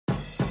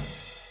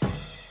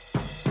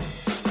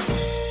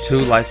Two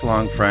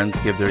lifelong friends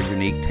give their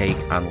unique take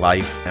on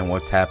life and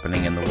what's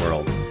happening in the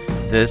world.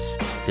 This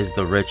is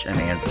the Rich and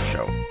Andrew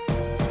Show.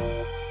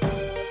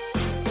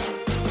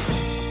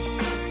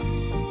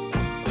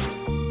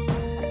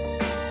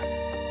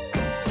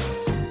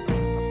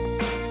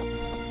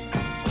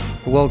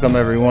 Welcome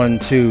everyone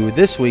to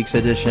this week's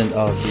edition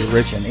of the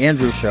Rich and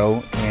Andrew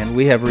Show, and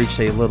we have reached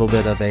a little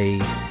bit of a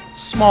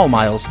small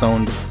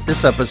milestone.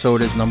 This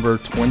episode is number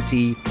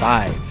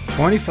 25.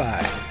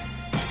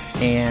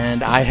 25.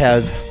 And I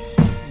have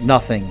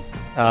nothing.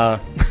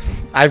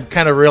 I've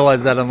kind of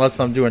realized that unless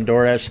I'm doing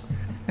DoorDash,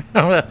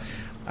 I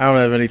don't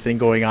have anything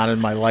going on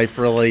in my life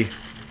really.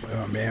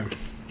 Oh, man.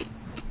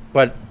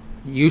 But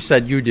you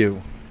said you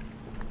do.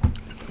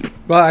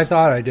 Well, I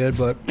thought I did,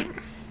 but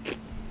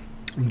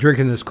I'm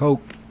drinking this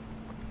Coke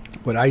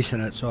with ice in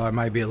it, so I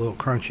might be a little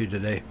crunchy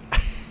today.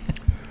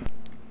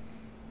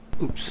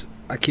 Oops.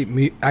 I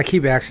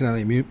keep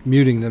accidentally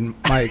muting the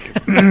mic.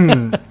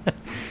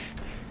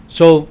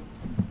 So,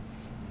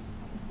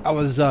 I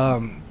was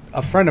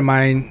a friend of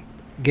mine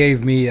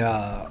gave me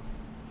a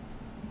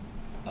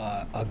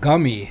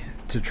gummy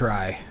to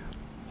try.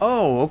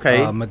 Oh,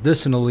 okay.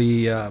 Medicinal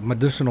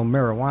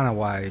marijuana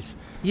wise.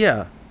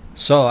 Yeah.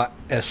 So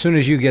as soon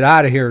as you get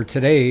out of here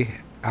today,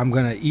 I'm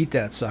gonna eat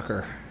that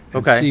sucker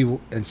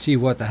and see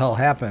what the hell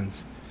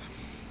happens.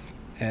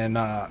 And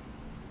I'm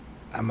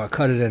gonna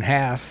cut it in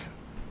half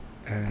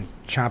and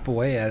chomp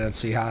away at it and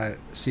see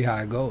how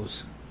it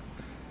goes.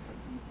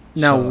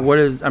 Now, what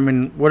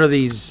are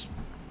these?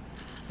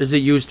 Is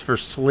it used for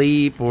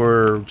sleep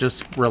or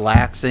just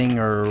relaxing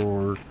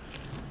or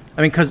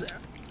I mean, because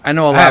I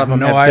know a lot of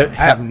them I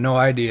have no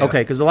idea.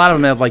 Okay, because a lot of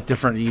them have like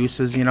different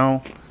uses, you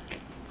know.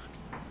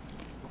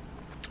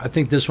 I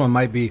think this one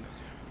might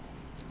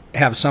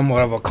have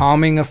somewhat of a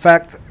calming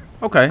effect.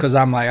 Okay. Because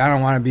I'm like, I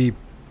don't want to be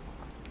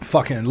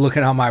fucking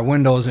looking out my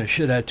windows and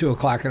shit at 2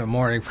 o'clock in the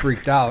morning,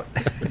 freaked out.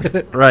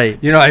 Right.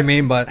 You know what I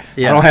mean? But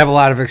yeah. I don't have a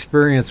lot of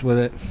experience with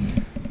it.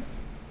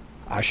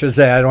 I should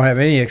say I don't have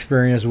any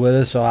experience with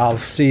it, so I'll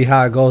see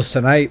how it goes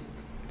tonight.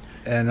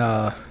 And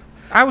I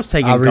was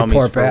taking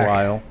gummies for a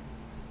while.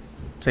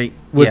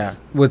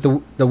 With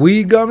the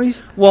weed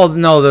gummies? Well,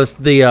 no, the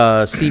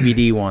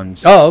CBD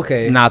ones. Oh,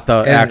 okay. Not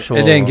the actual.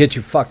 It didn't get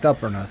you fucked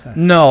up or nothing.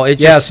 No, it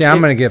just. I'm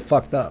gonna get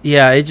fucked up.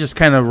 Yeah, it just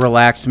kind of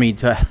relaxed me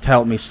to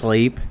help me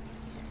sleep.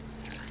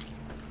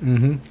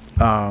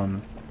 Mm-hmm.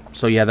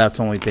 So yeah, that's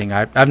the only thing.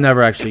 I've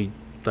never actually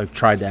like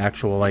tried the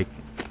actual like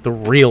the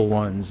real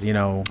ones, you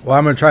know. Well,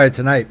 I'm gonna try it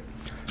tonight.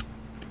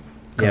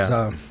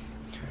 Yeah.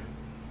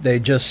 They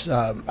just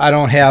I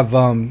don't have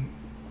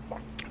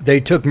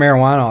they took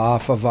marijuana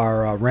off of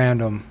our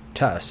random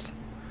test.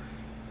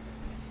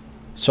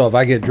 So if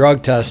I get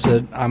drug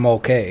tested, I'm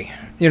okay.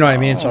 You know what I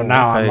mean? So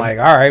now I'm like,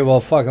 all right, well,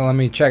 fucking let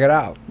me check it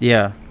out.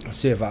 Yeah.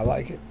 See if I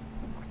like it.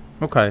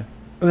 Okay.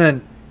 And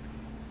then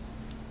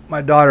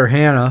my daughter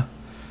Hannah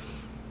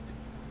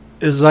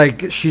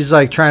she's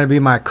like trying to be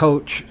my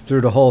coach through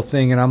the whole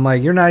thing, and I'm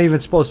like, you're not even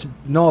supposed to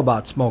know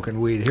about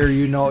smoking weed. Here,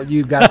 you know,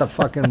 you got the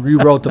fucking you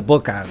wrote the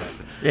book on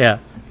it. Yeah.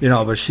 You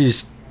know, but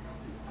she's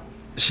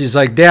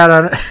like,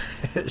 Dad,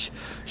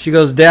 she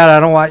goes, Dad, I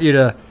don't want you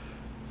to,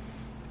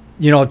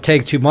 you know,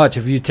 take too much.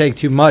 If you take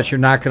too much, you're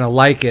not going to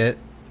like it.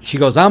 She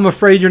goes, I'm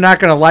afraid you're not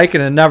going to like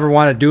it and never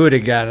want to do it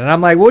again. And I'm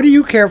like, what do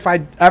you care if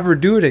I ever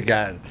do it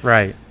again?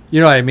 Right. You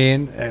know what I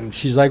mean? And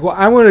she's like, well,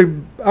 I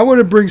want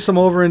to bring some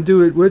over and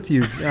do it with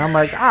you. And I'm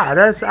like, I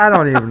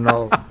don't even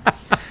know.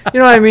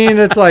 You know what I mean?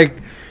 It's like,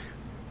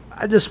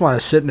 I just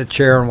want to sit in a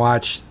chair and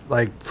watch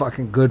like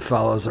fucking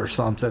Goodfellas or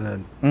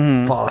something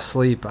and fall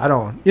asleep. You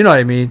know what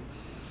I mean?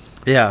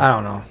 Yeah. I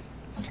don't know.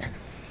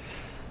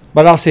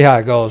 But I'll see how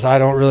it goes. I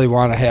don't really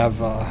want to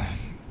have a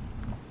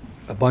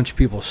bunch of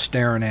people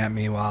staring at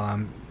me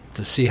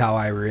to see how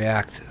I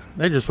react.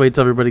 They just wait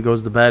till everybody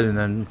goes to bed and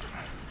then,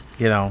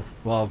 you know.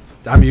 Well,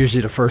 I'm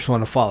usually the first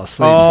one to fall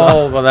asleep.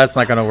 Oh, well, that's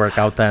not going to work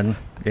out then.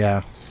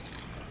 Yeah.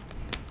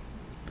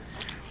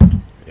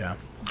 Yeah.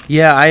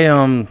 Yeah, I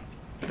don't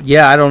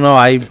know.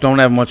 I don't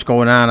have much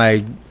going on. I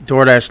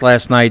DoorDashed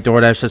last night,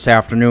 DoorDashed this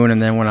afternoon,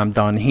 and then when I'm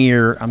done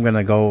here, I'm going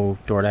to go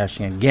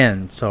DoorDashing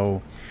again.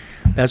 So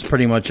that's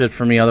pretty much it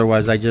for me.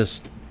 Otherwise, I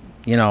just,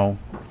 you know,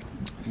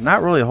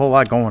 not really a whole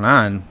lot going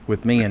on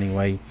with me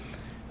anyway.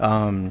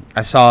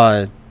 I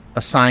saw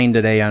a sign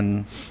today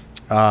on,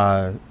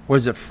 what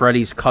is it,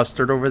 Freddy's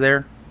Custard over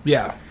there?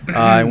 Yeah.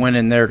 I went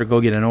in there to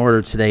go get an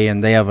order today,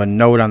 and they have a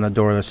note on the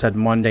door that said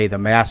Monday the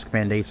mask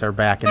mandates are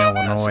back in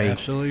Illinois. That's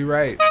absolutely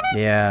right.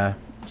 Yeah,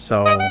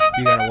 so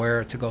you gotta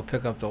wear it to go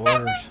pick up the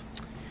orders.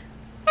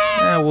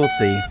 Yeah, we'll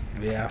see.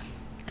 Yeah,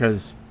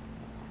 because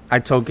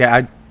I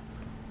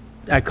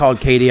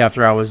called Katie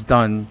after I was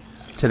done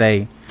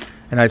today,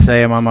 and I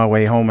say I'm on my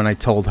way home, and I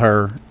told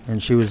her,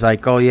 and she was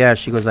like, "Oh yeah,"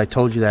 she goes, "I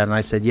told you that," and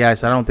I said, "Yeah," I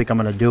said, "I don't think I'm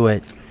gonna do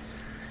it."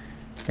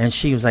 And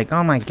she was like,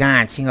 "Oh my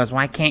God." She goes,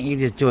 "Why can't you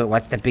just do it?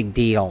 What's the big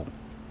deal?"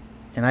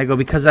 And I go,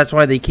 because that's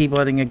why they keep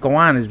letting it go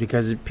on, is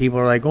because people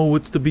are like, "Oh,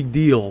 what's the big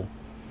deal?"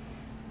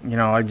 You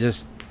know,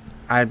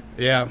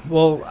 Yeah,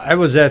 well, I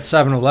was at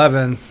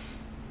 7-Eleven,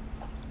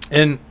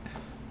 and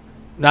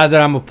Not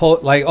that I'm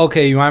like,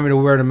 okay, you want me to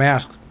wear the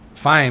mask?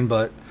 Fine,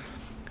 but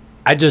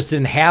I just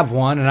didn't have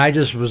one, and I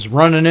just was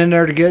running in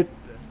there to get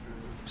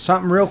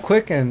something real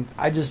quick, and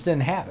I just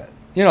didn't have it.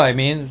 You know what I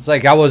mean? It's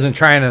like I wasn't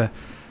trying to.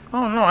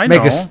 Oh no, I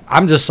know.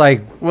 I'm just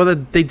like, well,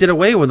 they did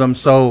away with them,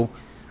 so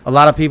a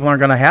lot of people aren't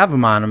going to have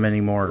them on them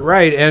anymore.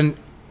 Right, and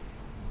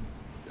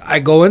I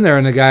go in there,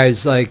 and the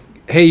guy's like,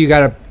 "Hey, you got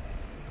to."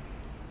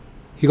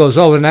 He goes,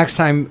 "Oh, the next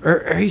time,"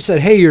 or he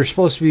said, "Hey, you're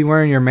supposed to be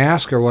wearing your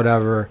mask or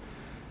whatever."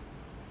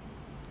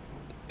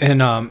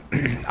 And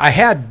I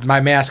had my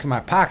mask in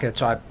my pocket,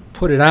 so I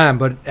put it on.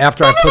 But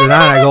after I put it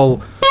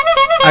on,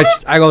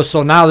 I go,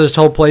 so now this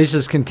whole place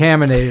is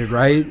contaminated,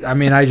 right? I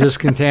mean, I just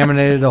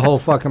contaminated the whole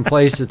fucking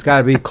place. It's got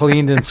to be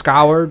cleaned and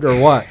scoured or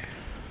what?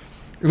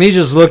 And he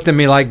just looked at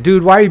me like,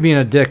 dude, why are you being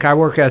a dick? I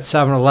work at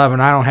 7-Eleven.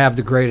 I don't have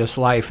the greatest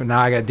life, and now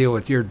I got to deal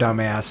with your dumb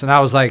ass. And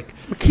I was like...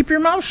 Well, keep your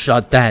mouth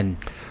shut then.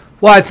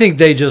 Well, I think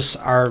they just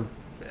are...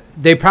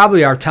 They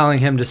probably are telling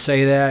him to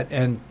say that,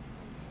 and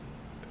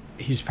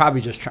he's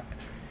probably just trying...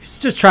 He's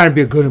just trying to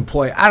be a good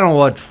employee. I don't know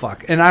what the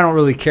fuck, and I don't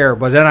really care.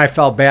 But then I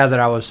felt bad that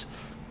I was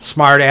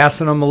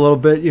smart-assing him a little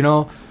bit, you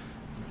know?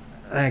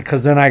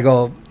 Because then I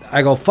go,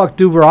 fuck,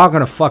 dude, we're all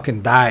going to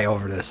fucking die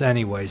over this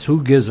anyways.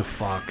 Who gives a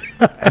fuck?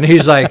 And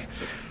he's like...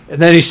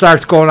 And then he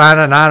starts going on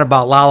and on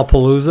about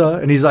Lollapalooza.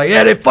 And he's like,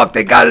 yeah,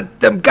 they got it,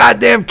 them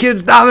goddamn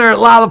kids down there at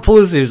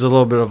Lollapalooza. He's a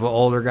little bit of an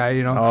older guy,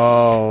 you know.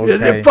 Oh,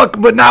 okay. Yeah,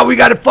 but now we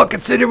got to fucking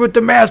sit here with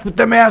the mask, but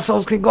them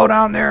assholes can go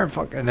down there and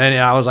fucking. And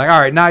then I was like, all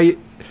right, now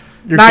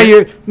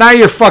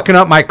you're fucking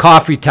up my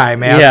coffee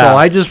time, asshole. Yeah.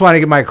 I just want to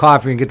get my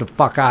coffee and get the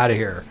fuck out of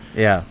here.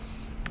 Yeah.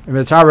 I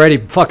mean, it's already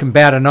fucking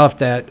bad enough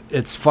that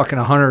it's fucking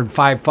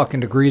 105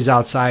 fucking degrees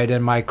outside,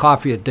 and my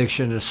coffee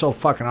addiction is so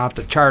fucking off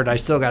the chart. I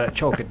still got to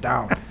choke it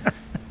down.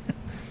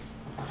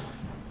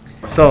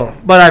 So,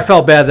 but I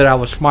felt bad that I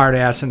was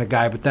smart-assing the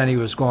guy, but then he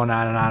was going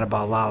on and on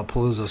about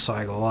Lollapalooza, so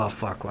I go, well,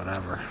 fuck,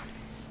 whatever.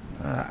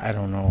 I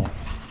don't know.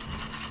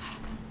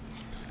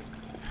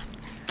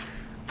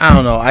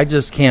 I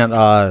just can't,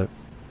 I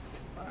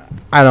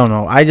don't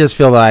know. I just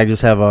feel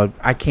that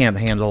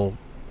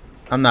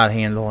I'm not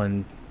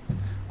handling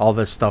all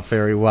this stuff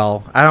very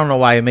well. I don't know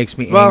why it makes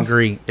me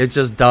angry. It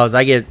just does.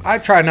 I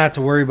try not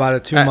to worry about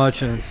it too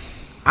much, and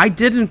I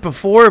didn't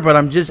before, but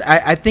I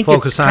think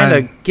it's kind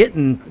of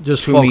getting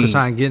just to focus me.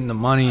 on getting the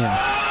money. And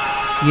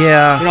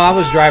yeah, you know, I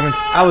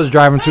was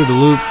driving through the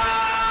loop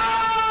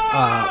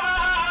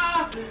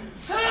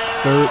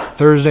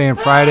Thursday and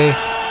Friday,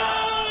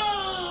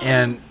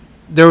 and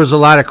there was a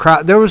lot of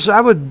crowd. It was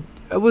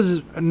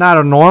not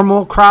a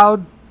normal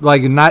crowd,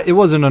 it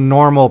wasn't a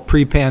normal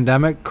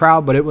pre-pandemic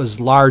crowd, but it was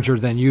larger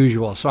than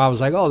usual. So I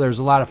was like, oh, there's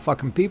a lot of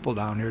fucking people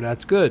down here.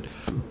 That's good.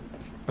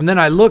 And then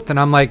I looked, and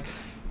I'm like,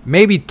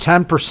 maybe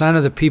 10%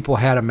 of the people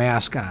had a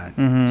mask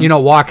on, you know,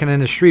 walking in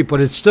the street. But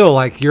it's still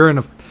like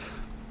to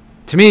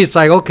me, it's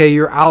like, okay,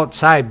 you're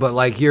outside, but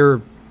like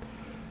you're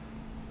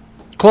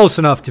close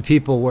enough to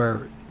people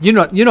where, you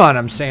know what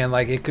I'm saying?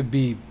 Like it could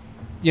be,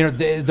 you know,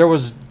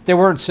 they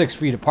weren't 6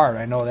 feet apart.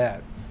 I know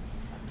that,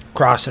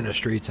 crossing the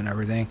streets and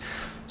everything.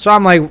 So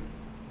I'm like,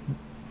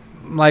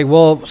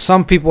 well,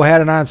 some people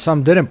had it on,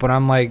 some didn't. But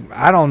I'm like,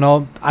 I don't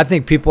know. I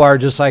think people are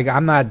just like,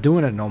 I'm not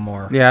doing it no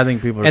more. Yeah, I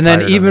think people are and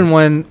then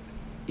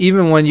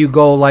even when you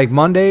go like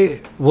Monday,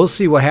 we'll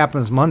see what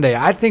happens Monday.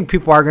 I think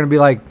people are going to be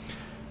like,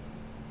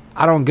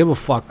 I don't give a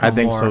fuck no I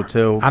think more. so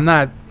too. I'm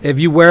not. If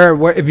you wear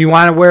it, if you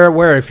want to wear it,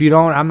 wear it. If you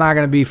don't, I'm not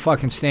going to be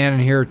fucking standing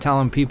here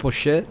telling people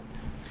shit.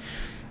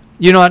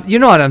 You know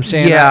what I'm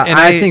saying? Yeah, and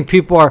I think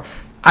people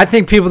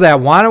that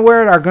want to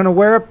wear it are going to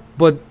wear it,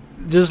 but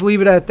just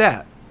leave it at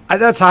that.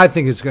 That's how I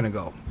think it's going to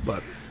go.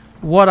 But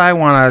what I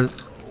want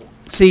to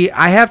see,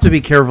 I have to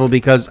be careful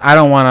because I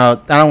don't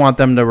want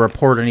them to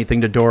report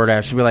anything to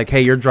DoorDash and be like,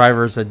 "Hey, your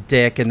driver's a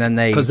dick," and then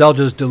because they'll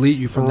just delete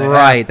you from the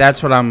right. app.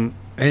 That's what I'm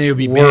you'll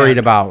be worried banned.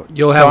 about.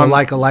 You'll have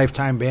a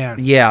lifetime ban.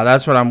 Yeah,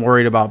 that's what I'm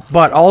worried about.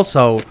 But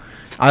also,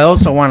 I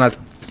also want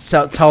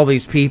to tell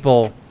these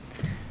people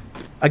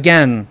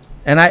again.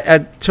 And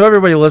to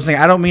everybody listening,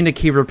 I don't mean to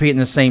keep repeating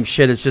the same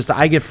shit. It's just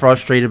I get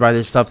frustrated by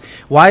this stuff.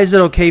 Why is it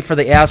okay for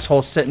the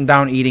asshole sitting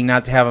down eating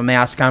not to have a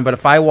mask on, but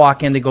if I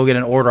walk in to go get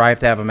an order, I have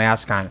to have a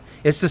mask on?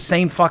 It's the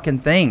same fucking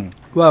thing.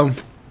 Well,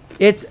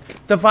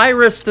 the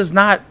virus does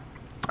not.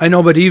 I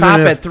know, but stop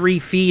at 3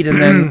 feet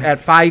and then at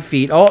 5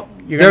 feet. Oh,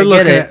 you're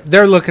gonna get it.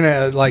 They're looking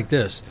at it like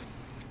this: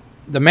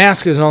 the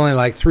mask is only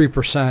like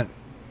 3%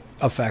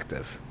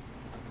 effective.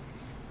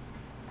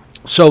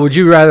 So, would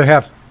you rather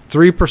have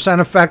 3%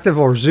 effective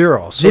or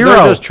 0? So Zero.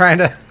 They're just trying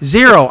to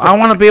 0. I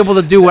want to be able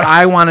to do what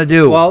I want to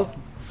do. Well,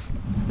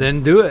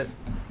 then do it.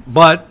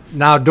 But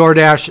now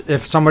DoorDash,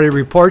 if somebody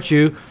reports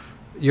you,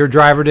 your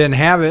driver didn't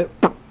have it.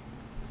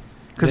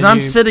 Because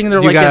I'm sitting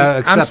there like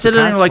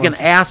an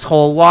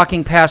asshole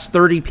walking past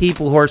 30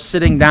 people who are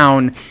sitting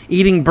down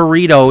eating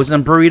burritos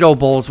and burrito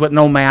bowls with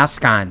no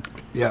mask on.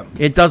 Yeah.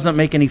 It doesn't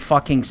make any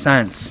fucking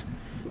sense.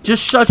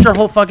 Just shut your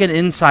whole fucking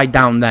inside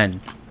down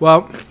then.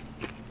 Well,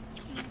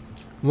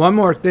 one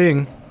more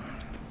thing.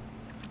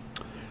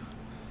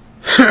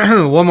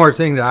 One more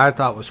thing that I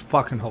thought was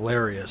fucking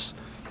hilarious.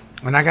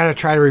 And I got to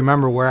try to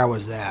remember where I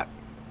was at.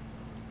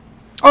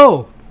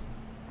 Oh,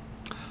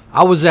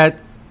 I was at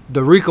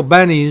the Rico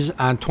Benny's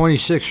on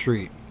 26th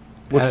Street.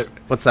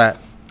 What's that?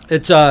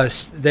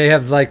 It's they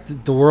have like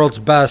the world's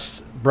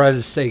best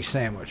breaded steak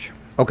sandwich.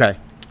 Okay.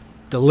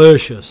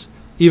 Delicious.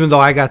 Even though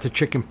I got the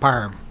chicken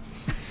parm.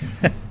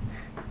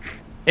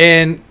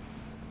 And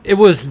it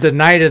was the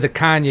night of the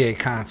Kanye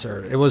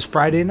concert. It was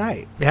Friday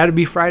night. It had to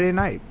be Friday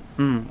night.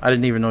 I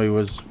didn't even know he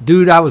was.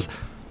 Dude, I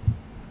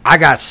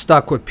got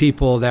stuck with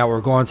people that were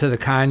going to the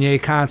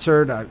Kanye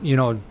concert,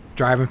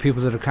 driving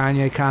people to the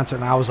Kanye concert,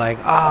 and I was like,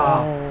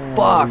 oh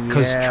fuck,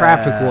 because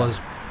traffic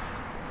was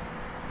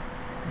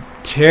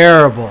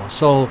terrible.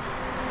 So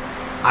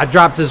I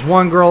dropped this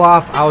one girl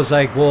off. I was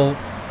like, well,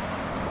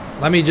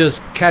 let me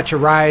just catch a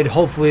ride.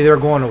 Hopefully they're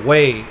going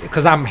away,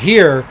 because I'm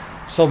here,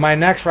 so my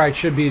next ride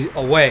should be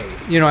away.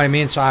 You know what I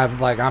mean? So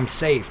I'm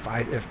safe.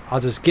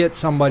 I'll just get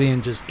somebody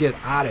and just get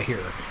out of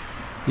here,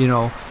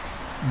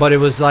 But it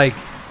was like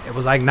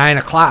 9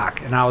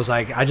 o'clock, and I was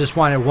like, I just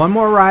wanted one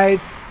more ride,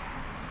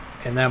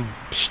 and then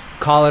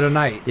call it a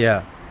night.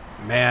 Yeah.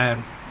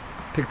 Man,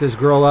 picked this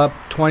girl up,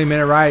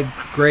 20-minute ride,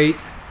 great,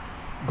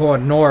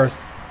 going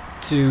north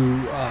to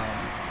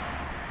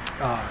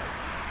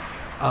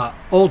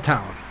Old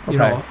Town,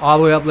 all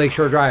the way up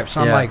Lakeshore Drive.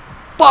 So I'm like,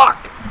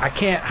 fuck, I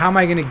can't, how am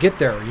I going to get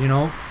there,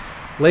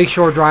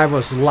 Lakeshore Drive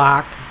was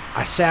locked.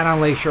 I sat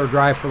on Lakeshore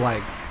Drive for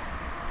like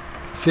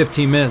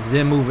 15 minutes,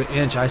 didn't move an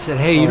inch. I said,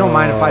 hey, you don't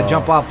mind if I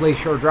jump off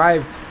Lakeshore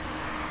Drive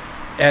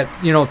at,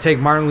 take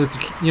Martin Luther,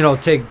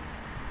 take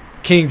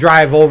King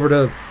Drive over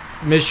to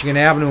Michigan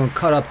Avenue and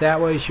cut up that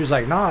way? She was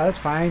like, no, that's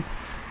fine.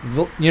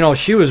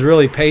 She was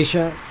really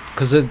patient,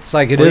 because it's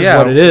like, it is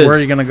what it is. Where are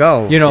you going to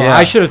go?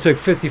 I should have took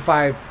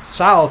 55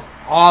 South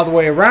all the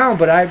way around,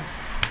 but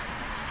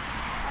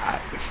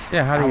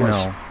how do you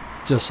know?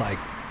 Just like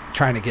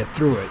trying to get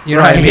through it. You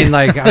know what I mean?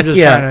 Like, I'm just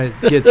trying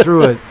to get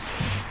through it.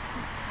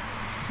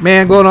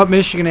 Man, going up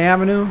Michigan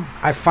Avenue,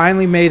 I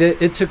finally made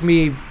it. It took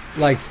me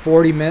like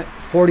 40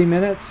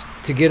 minutes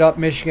to get up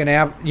Michigan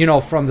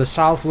Avenue, from the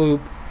South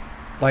Loop,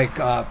 like,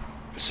 from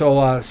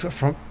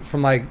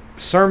like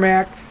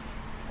Cermak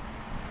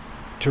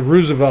to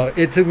Roosevelt.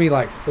 It took me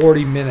like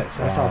 40 minutes.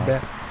 That's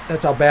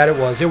how bad it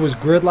was. It was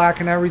gridlock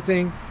and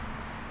everything.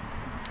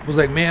 I was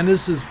like, man,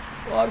 this is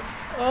fucked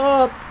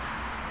up.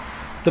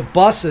 The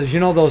buses,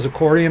 those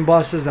accordion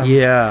buses?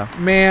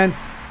 Man,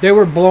 they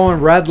were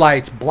blowing red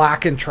lights,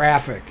 blocking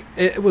traffic.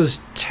 It was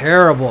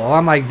terrible.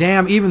 I'm like,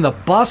 damn, even the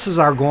buses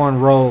are going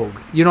rogue.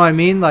 You know what I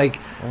mean? Like,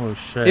 oh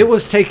shit! It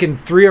was taking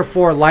 3 or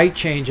 4 light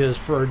changes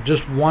for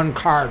just one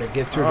car to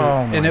get through.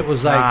 And it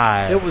was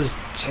like, it was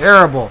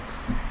terrible.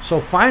 So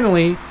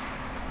finally,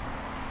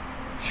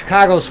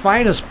 Chicago's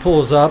Finest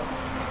pulls up,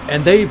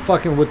 and they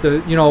fucking with the,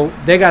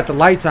 they got the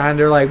lights on.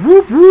 They're like,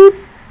 whoop, whoop,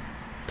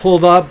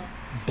 pulled up,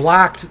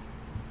 blocked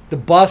the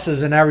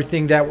buses and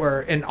everything that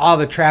were in all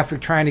the traffic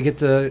trying to get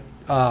to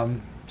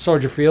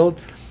Soldier Field.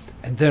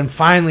 And then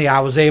finally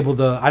I was able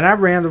to, and I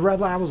ran the red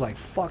light. I was like,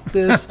 fuck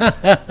this.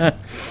 And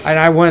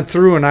I went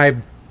through, and I,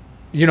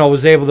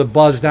 was able to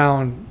buzz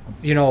down,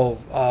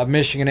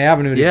 Michigan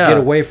Avenue to get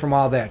away from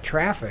all that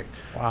traffic.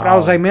 Wow. But I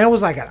was like, man, it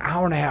was like an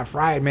hour and a half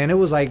ride, man. It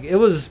was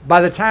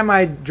by the time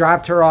I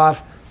dropped her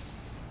off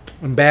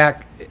and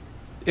back,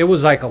 it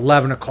was like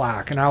 11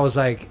 o'clock. And I was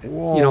like,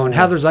 whoa. And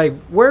Heather's like,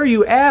 where are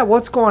you at?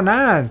 What's going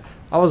on?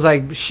 I was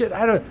like, shit,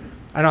 I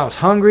was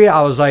hungry.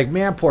 I was like,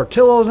 man,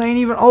 Portillo's ain't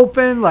even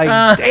open.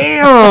 Like,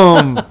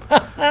 damn.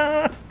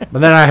 But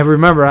then I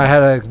remember I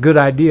had a good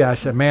idea. I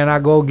said, man,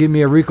 I'll go give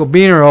me a Rico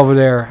Beaner over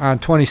there on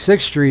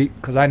 26th Street,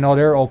 because I know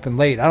they're open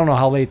late. I don't know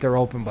how late they're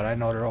open, but I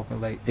know they're open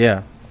late.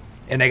 Yeah.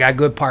 And they got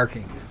good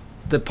parking.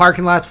 The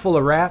parking lot's full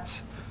of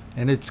rats,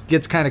 and it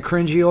gets kind of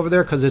cringy over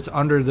there because it's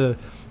under the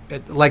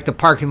the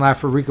parking lot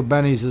for Rico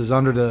Benny's is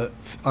under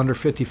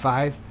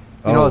 55.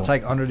 It's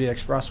like under the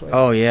expressway.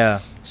 Oh yeah.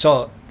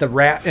 So the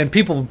rat and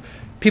people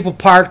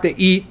park, they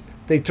eat,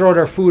 they throw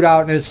their food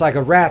out, and it's like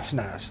a rat's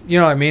nest. You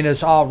know what I mean?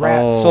 It's all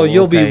rats. So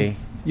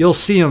you'll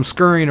see them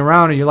scurrying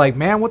around, and you're like,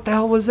 man, what the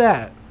hell was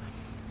that?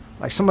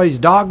 Like somebody's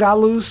dog got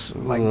loose.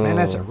 I'm like, man,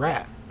 that's a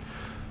rat.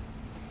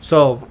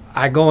 So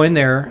I go in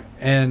there,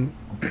 and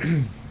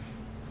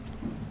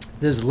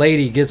this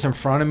lady gets in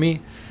front of me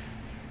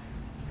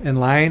in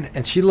line,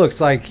 and she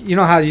looks like,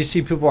 how you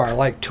see people are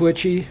like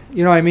twitchy,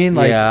 you know what I mean?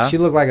 Like she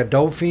looked like a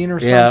dope fiend or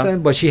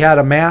something, but she had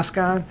a mask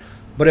on,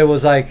 but it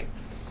was like,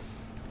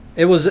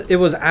 it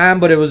was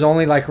on, but it was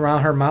only like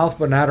around her mouth,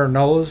 but not her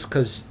nose,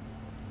 because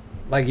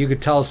like you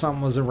could tell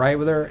something wasn't right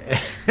with her.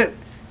 And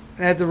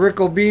at the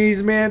Rico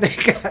Beanies, man,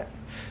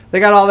 they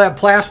got all that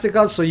plastic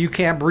up so you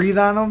can't breathe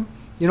on them.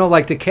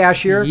 Like the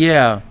cashier.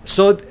 Yeah.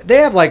 So they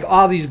have like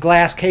all these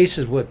glass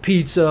cases with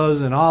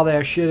pizzas and all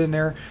that shit in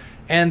there.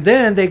 And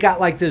then they got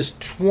like this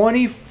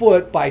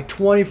 20-foot by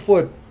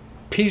 20-foot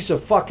piece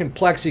of fucking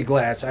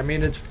plexiglass. I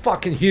mean, it's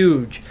fucking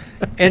huge.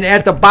 And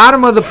at the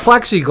bottom of the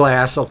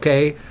plexiglass,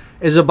 okay,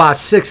 is about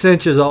 6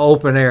 inches of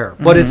open air.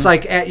 But it's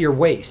like at your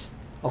waist,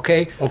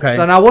 okay? Okay.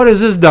 So now what does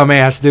this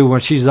dumbass do when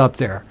she's up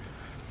there?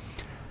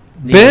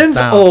 bends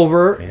down.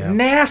 over, Yeah.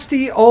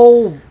 nasty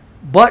old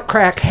butt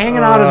crack hanging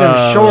out of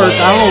them shorts.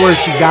 I don't know where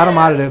she got them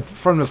out of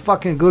from the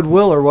fucking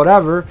Goodwill or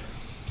whatever.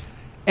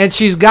 And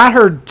she's got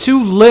her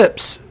two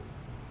lips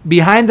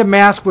behind the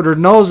mask with her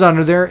nose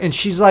under there, and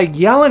she's like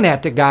yelling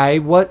at the guy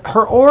what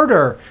her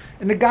order.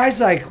 And the guy's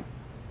like,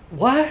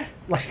 what?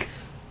 Like,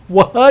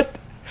 what?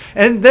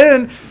 And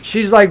then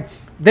she's like,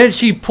 then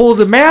she pulled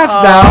the mask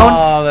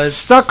down, that's-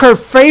 stuck her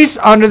face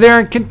under there,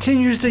 and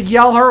continues to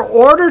yell her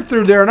order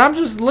through there. And I'm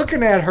just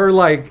looking at her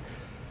like,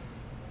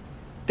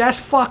 that's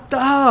fucked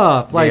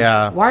up. Like,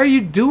 Yeah. why are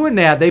you doing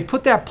that? They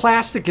put that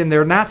plastic in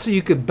there not so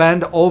you could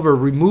bend over,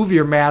 remove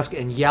your mask,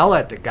 and yell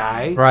at the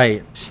guy.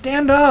 Right.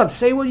 Stand up.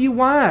 Say what you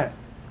want.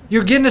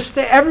 You're getting a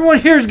steak. Everyone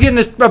here is getting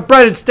a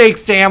breaded steak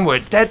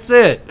sandwich. That's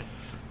it.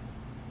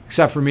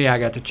 Except for me, I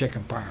got the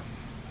chicken parm.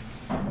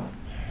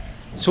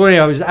 So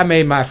anyway, I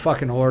made my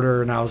fucking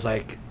order, and I was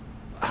like,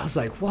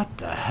 what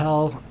the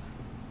hell?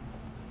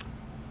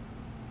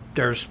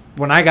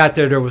 When I got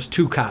there was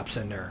 2 cops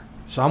in there.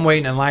 So I'm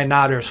waiting in line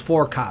now. There's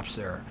 4 cops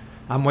there.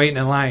 I'm waiting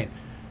in line.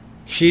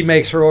 She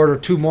makes her order,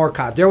 2 more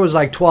cops. There was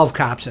like 12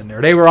 cops in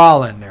there. They were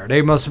all in there.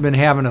 They must have been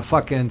having a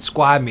fucking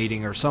squad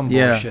meeting or some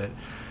bullshit.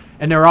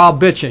 And they're all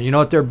bitching. You know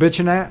what they're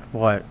bitching at?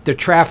 What? The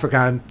traffic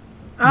on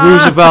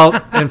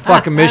Roosevelt and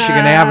fucking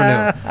Michigan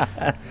Avenue.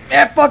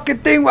 That fucking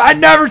thing, I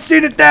never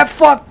seen it that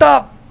fucked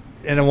up.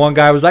 And then one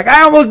guy was like,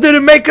 I almost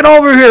didn't make it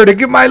over here to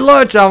get my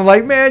lunch. I'm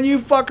like, man, you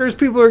fuckers,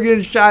 people are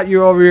getting shot.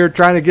 You're over here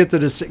trying to get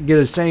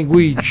a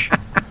sandwich.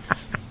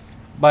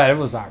 But it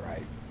was all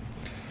right.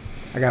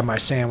 I got my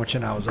sandwich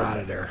and I was out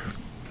of there.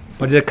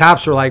 But the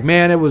cops were like,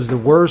 man, it was the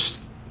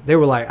worst. They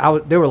were like,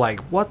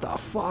 what the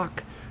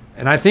fuck?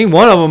 And I think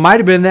one of them might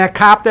have been that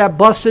cop that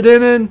busted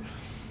in and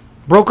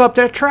broke up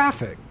that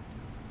traffic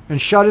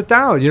and shut it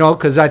down,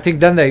 because I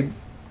think then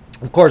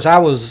of course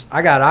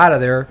I got out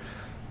of there,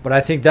 but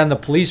I think then the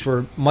police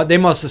they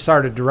must have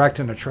started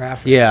directing the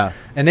traffic. Yeah.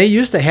 And they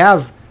used to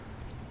have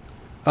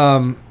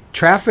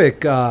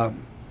traffic, I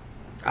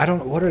don't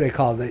know, what are they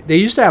called? They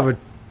used to have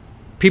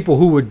people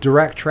who would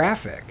direct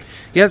traffic.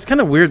 Yeah, it's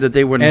kind of weird that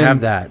they wouldn't And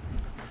have that.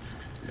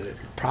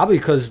 Probably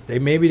because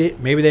maybe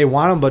they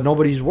want them, but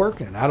nobody's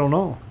working. I don't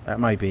know. That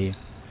might be.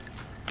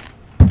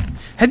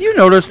 Have you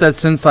noticed that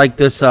since like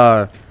this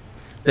lockdown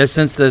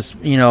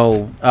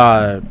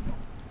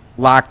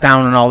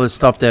and all this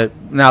stuff, that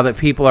now that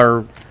people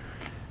are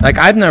like,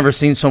 I've never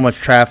seen so much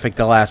traffic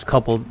the last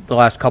couple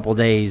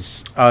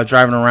days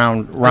driving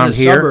around In the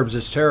here. suburbs,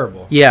 it's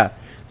terrible. Yeah.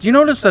 Do you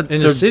notice that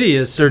In the city,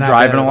 they're not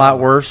driving bad a at lot all.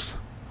 worse?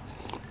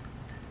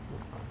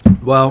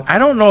 Well, I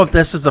don't know if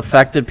this has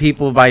affected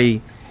people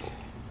by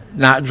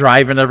not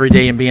driving every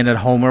day and being at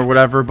home or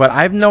whatever, but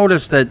I've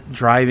noticed that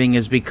driving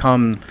has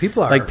become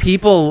people are like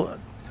people.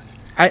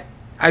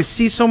 I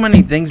see so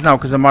many things now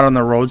because I'm out on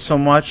the road so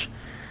much.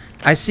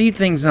 I see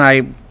things and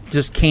I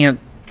just can't.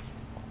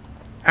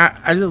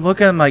 I just look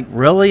at them like,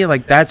 really?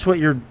 Like, that's what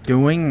you're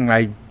doing?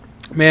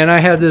 Man, I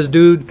had this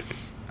dude.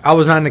 I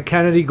was on the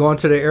Kennedy going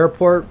to the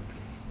airport,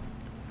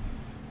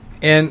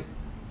 and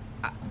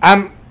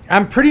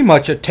I'm pretty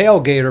much a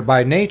tailgater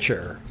by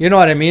nature. You know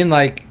what I mean?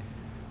 Like,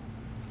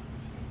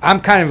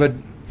 I'm kind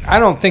of I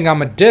don't think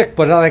I'm a dick,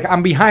 but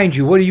I'm behind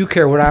you. What do you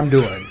care what I'm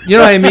doing? You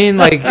know what I mean?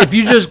 Like, if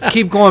you just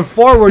keep going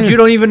forward, you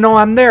don't even know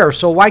I'm there.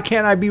 So why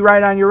can't I be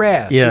right on your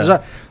ass?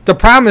 Yeah. The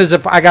problem is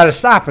if I got to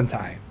stop in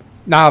time.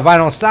 Now, if I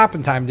don't stop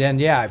in time, then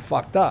yeah, I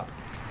fucked up.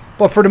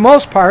 But for the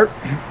most part,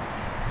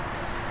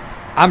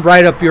 I'm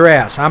right up your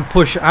ass.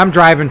 I'm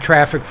driving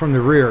traffic from the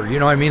rear. You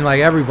know what I mean?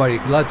 Like, everybody,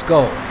 let's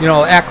go.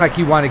 Act like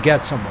you want to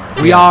get somewhere.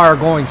 We all are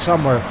going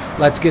somewhere.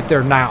 Let's get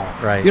there now.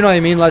 Right. You know what I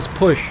mean? Let's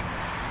push.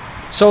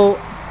 So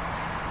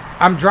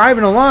I'm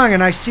driving along,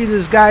 and I see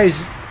this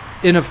guy's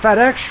in a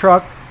FedEx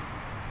truck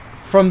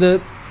from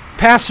the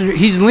passenger.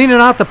 He's leaning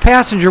out the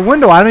passenger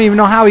window. I don't even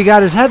know how he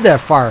got his head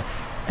that far.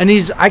 And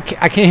I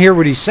can't hear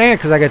what he's saying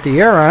because I got the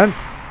air on.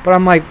 But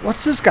I'm like,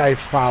 what's this guy's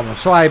problem?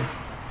 So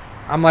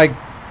I'm like,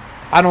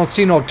 I don't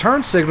see no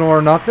turn signal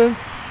or nothing.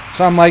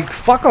 So I'm like,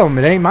 fuck him.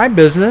 It ain't my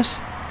business.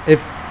 I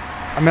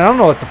don't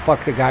know what the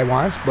fuck the guy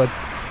wants, but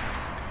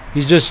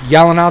he's just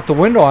yelling out the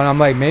window. And I'm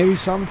like, maybe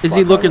something. Is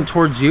he looking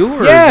towards you?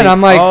 Or Yeah, is and he,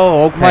 I'm like,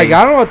 oh, okay.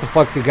 I don't know what the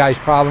fuck the guy's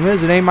problem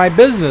is. It ain't my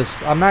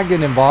business. I'm not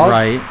getting involved.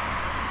 Right.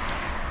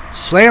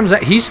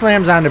 He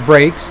slams on the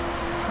brakes,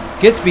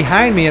 gets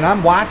behind me, and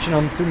I'm watching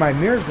him through my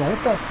mirrors going,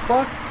 what the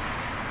fuck?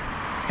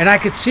 And I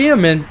could see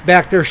him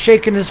back there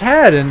shaking his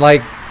head and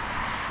like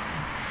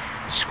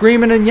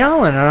screaming and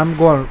yelling. And I'm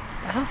going,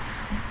 huh?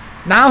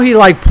 Now he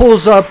like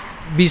pulls up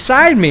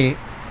beside me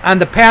on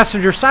the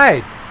passenger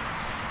side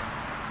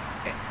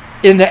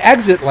in the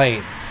exit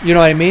lane. You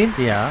know what I mean?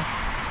 Yeah.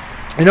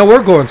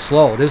 We're going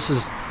slow. This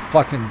is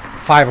fucking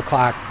 5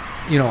 o'clock,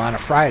 on a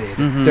Friday.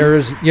 Mhm. There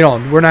is,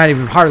 we're not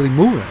even hardly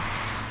moving.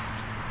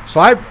 So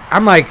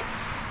I'm like,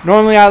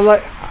 normally I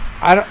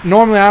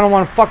don't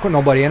want to fuck with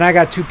nobody, and I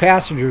got 2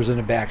 passengers in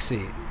the back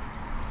seat.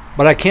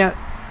 But I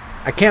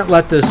can't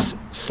let this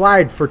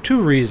slide for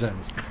 2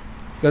 reasons.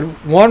 But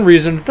one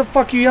reason, what the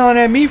fuck you yelling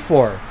at me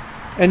for?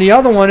 And the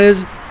other one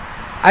is,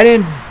 I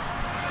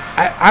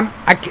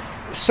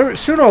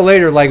Sooner or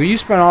later, like, when you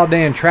spend all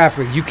day in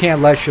traffic, you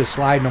can't let shit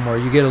slide no more.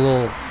 You get a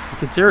little,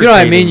 It's you know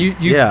what I mean?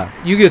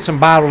 irritating. You get some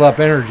bottled up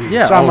energy.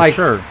 Yeah, So I'm like,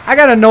 sure. I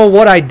got to know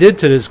what I did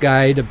to this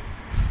guy to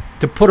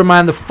put him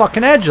on the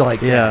fucking edge like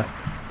that. Yeah.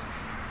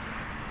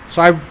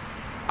 So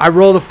I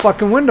roll the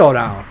fucking window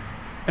down.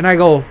 And I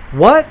go,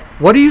 what?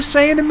 What are you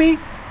saying to me?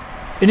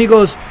 And he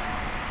goes,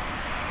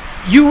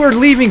 you were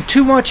leaving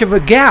too much of a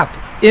gap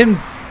in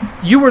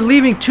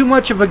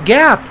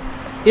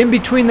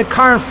between the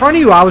car in front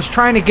of you. I was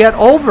trying to get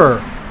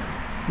over.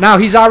 Now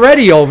he's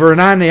already over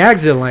and on the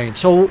exit lane.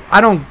 So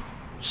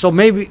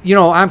maybe,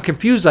 I'm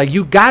confused. Like,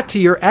 you got to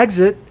your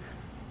exit.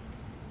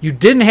 You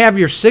didn't have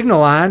your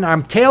signal on.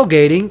 I'm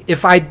tailgating.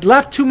 If I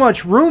left too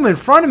much room in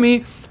front of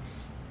me,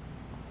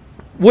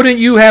 wouldn't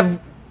you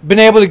have been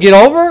able to get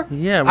over?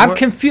 Yeah. I'm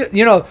confused.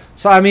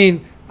 So I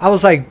mean, I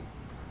was like,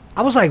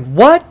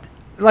 what?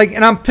 Like,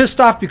 and I'm pissed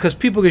off because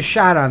people get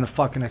shot on the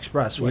fucking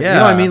expressway. Yeah. You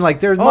know what I mean? Like,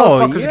 there's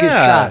motherfuckers get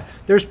shot.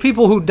 There's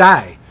people who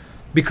die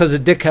because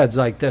of dickheads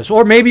like this.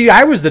 Or maybe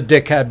I was the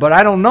dickhead, but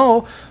I don't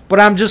know. But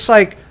I'm just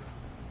like,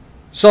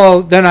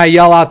 so then I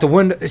yell out the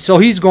window. So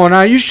he's going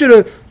on, you should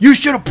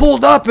have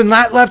pulled up and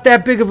not left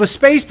that big of a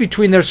space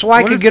between there so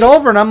I could get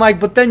over. And I'm like,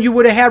 but then you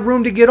would have had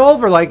room to get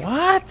over. Like,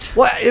 what?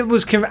 Well,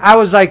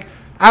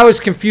 I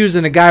was confused,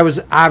 and the guy was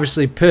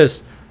obviously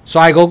pissed. So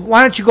I go,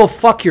 why don't you go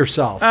fuck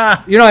yourself?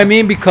 You know what I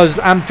mean? Because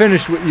I'm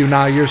finished with you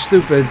now. You're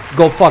stupid.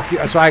 Go fuck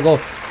you. So I go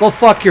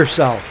fuck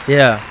yourself.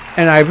 Yeah.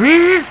 And I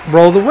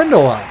roll the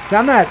window up.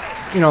 I'm not,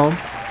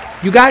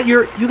 you got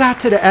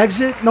to the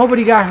exit.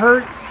 Nobody got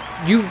hurt.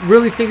 You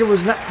really think it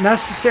was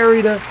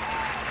necessary to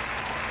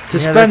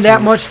spend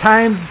that much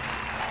time,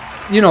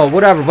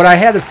 whatever. But I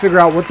had to figure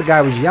out what the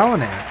guy was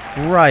yelling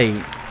at.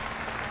 Right.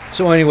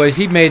 So anyways,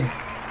 he made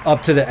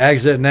up to the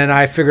exit, and then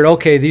I figured,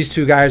 okay, these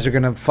two guys are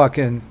going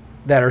to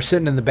that are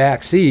sitting in the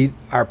back seat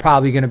are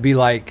probably going to be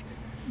like,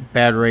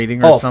 bad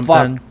rating or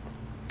something. Fuck.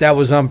 That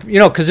was,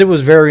 because it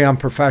was very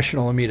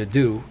unprofessional of me to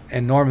do.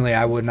 And normally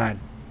I would not,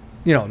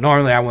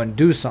 normally I wouldn't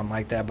do something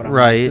like that. But I'm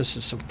like, this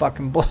is some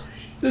fucking bullshit.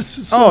 This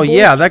is some bullshit.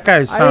 Yeah, that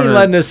guy sounded... I ain't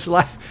letting this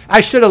slide. I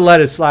should have let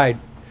it slide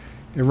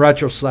in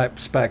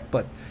retrospect.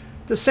 But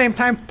at the same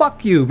time,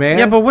 fuck you, man.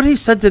 Yeah, but what he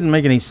said didn't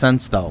make any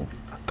sense, though.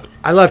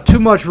 I left too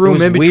much room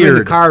in between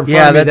the car in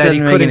front of me that he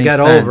couldn't get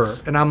over.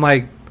 And I'm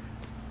like,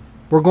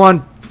 we're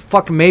going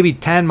fucking maybe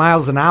 10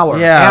 miles an hour.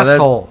 Yeah,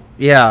 asshole.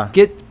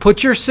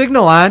 Put your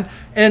signal on.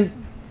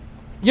 And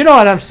you know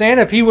what I'm saying?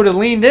 If he would have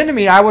leaned into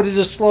me, I would have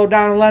just slowed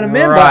down and let him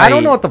in. But I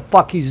don't know what the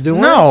fuck he's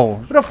doing.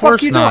 No, what the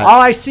fuck you doing? All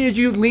I see is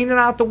you leaning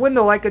out the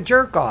window like a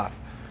jerk off.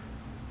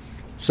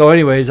 So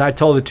anyways, I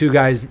told the two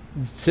guys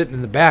sitting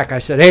in the back, I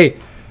said, hey,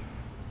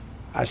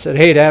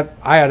 that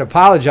I had to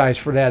apologize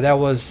for that. I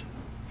was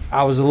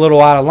a little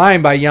out of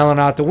line by yelling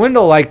out the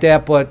window like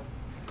that, but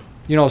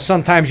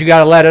sometimes you got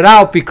to let it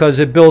out because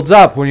it builds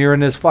up when you're in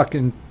this fucked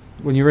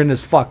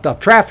up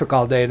traffic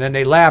all day. And then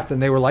they laughed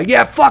and they were like,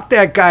 yeah, fuck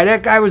that guy.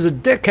 That guy was a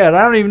dickhead.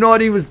 I don't even know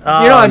what he was. You know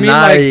what I mean?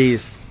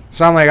 Nice. Like,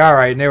 so I'm like, all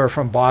right. And they were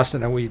from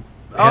Boston and we.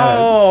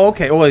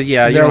 Okay. Well,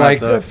 yeah. They're like,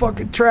 the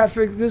fucking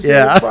traffic. This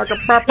is fucking.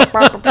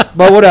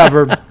 But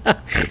whatever.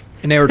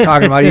 And they were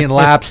talking about eating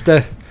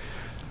lobster.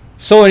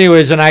 So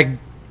anyways,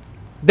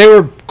 they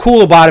were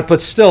cool about it,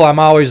 but still, I'm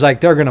always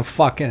like, they're going to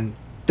fucking.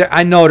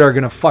 I know they're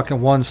going to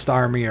fucking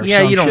one-star me or something.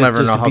 Yeah, you don't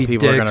ever know how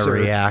people are going to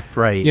react,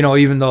 right?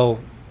 Even though,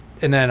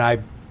 and then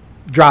I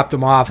dropped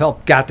them off,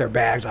 got their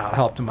bags out,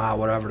 helped them out,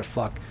 whatever the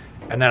fuck.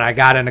 And then I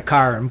got in the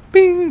car and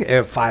bing,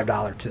 a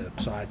 $5 tip.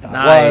 So I thought,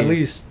 well, at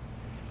least,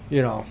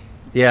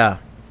 Yeah.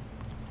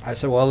 I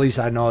said, well, at least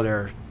I know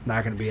they're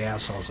not going to be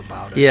assholes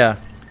about it. Yeah.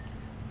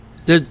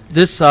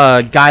 This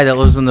guy that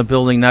lives in the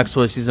building next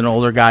to us, he's an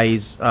older guy.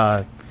 He's,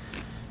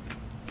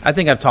 I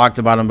think I've talked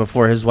about him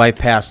before. His wife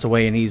passed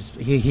away, and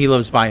he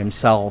lives by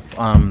himself.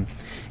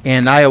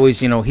 And I always,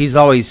 he's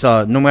always,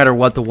 no matter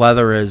what the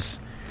weather is,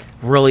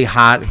 really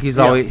hot. He's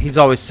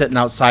always sitting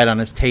outside on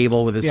his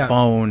table with his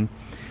phone,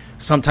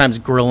 sometimes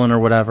grilling or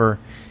whatever.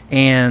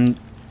 And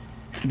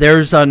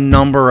there's a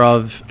number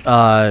of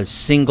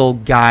single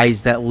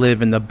guys that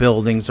live in the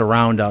buildings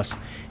around us,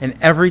 and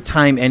every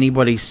time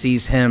anybody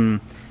sees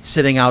him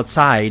sitting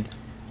outside,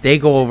 they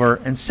go over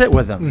and sit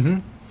with him. Mm-hmm.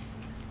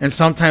 And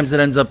sometimes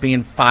it ends up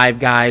being 5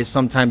 guys,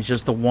 sometimes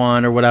just the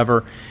one or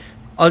whatever.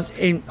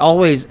 And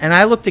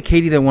I looked at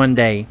Katie the one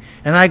day,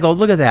 and I go,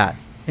 look at that.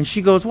 And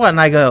she goes, what?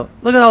 And I go,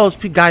 look at all those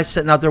guys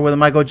sitting out there with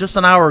him. I go, just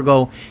an hour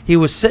ago, he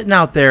was sitting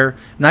out there,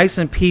 nice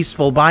and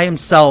peaceful, by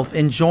himself,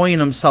 enjoying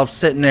himself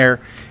sitting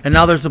there. And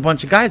now there's a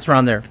bunch of guys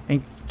around there.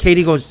 And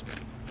Katie goes,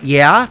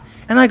 yeah?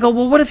 And I go,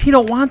 well, what if he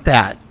don't want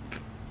that?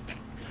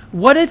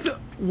 What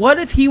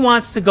if he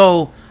wants to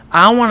go,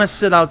 I want to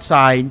sit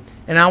outside,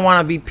 and I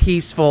want to be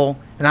peaceful,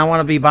 and I want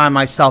to be by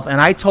myself?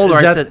 And I told her,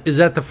 I said... Is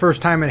that the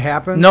first time it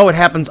happened? No, it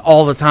happens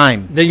all the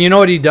time. Then you know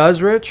what he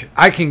does, Rich?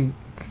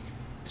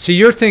 See,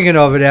 you're thinking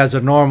of it as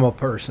a normal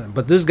person,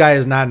 but this guy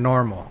is not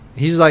normal.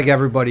 He's like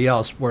everybody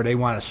else where they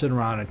want to sit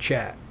around and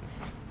chat.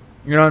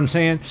 You know what I'm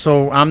saying?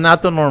 So I'm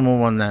not the normal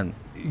one then.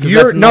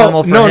 That's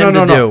normal for him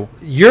to do.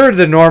 You're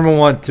the normal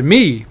one to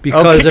me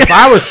because if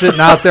I was sitting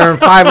out there and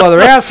 5 other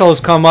assholes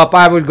come up,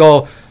 I would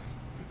go,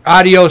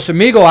 adios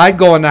amigo. I'd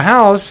go in the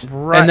house,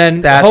 and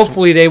then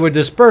hopefully they would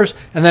disperse,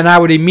 and then I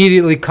would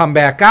immediately come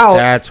back out.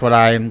 That's what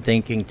I am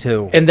thinking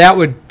too. And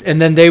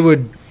then they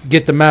would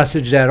get the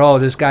message that, oh,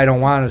 this guy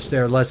don't want us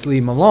there. Let's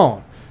leave him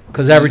alone.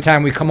 Because every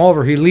time we come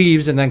over, he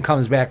leaves and then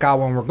comes back out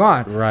when we're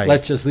gone. Right.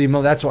 Let's just leave him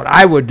alone. That's what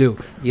I would do.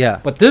 Yeah.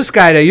 But this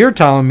guy that you're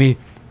telling me,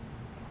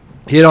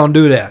 he don't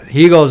do that.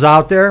 He goes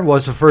out there.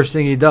 What's the first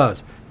thing he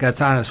does?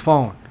 Gets on his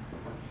phone.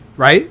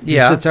 Right?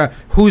 Yeah. He sits there.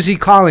 Who's he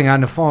calling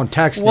on the phone?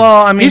 Texting.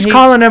 Well, I mean, he's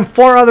calling them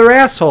 4 other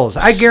assholes.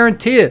 I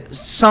guarantee it.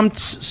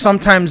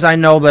 Sometimes I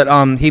know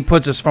that he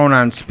puts his phone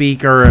on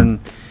speaker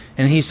and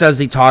he says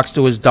he talks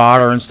to his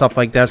daughter and stuff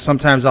like that.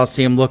 Sometimes I'll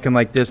see him looking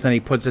like this, and he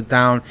puts it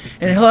down,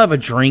 and he'll have a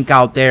drink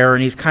out there,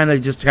 and he's kind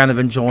of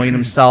enjoying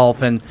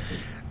himself, and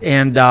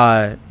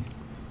I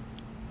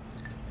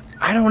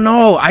don't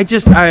know. I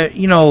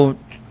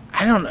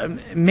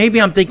don't.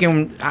 Maybe I'm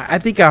thinking. I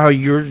think how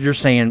you're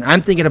saying.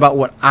 I'm thinking about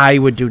what I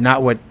would do,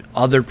 not what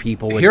other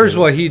people would do. Here's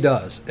what he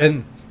does,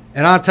 and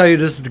I'll tell you,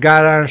 this is the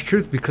God honest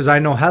truth because I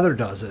know Heather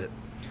does it.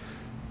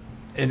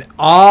 And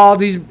all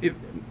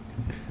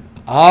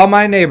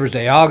my neighbors,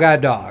 they all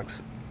got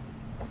dogs.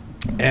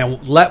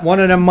 And let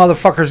one of them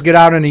motherfuckers get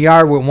out in the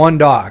yard with one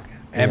dog.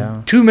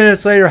 And 2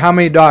 minutes later, how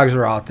many dogs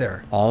are out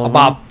there?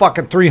 About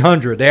fucking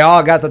 300. They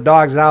all got the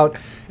dogs out,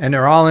 and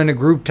they're all in a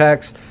group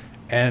text,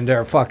 and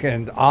they're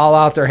fucking all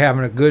out there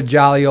having a good,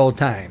 jolly old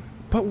time.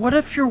 But what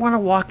if you want to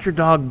walk your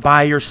dog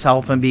by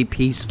yourself and be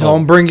peaceful?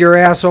 Don't bring your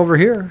ass over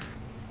here.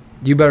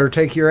 You better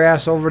take your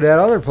ass over to that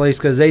other place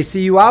because they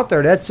see you out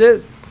there. That's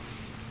it.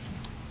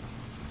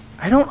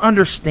 I don't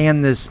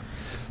understand this.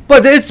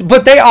 But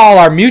they all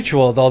are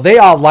mutual though. They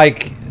all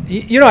like,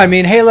 you know what I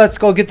mean? Hey, let's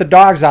go get the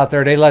dogs out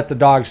there. They let the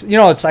dogs,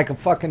 it's like a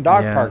fucking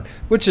dog park,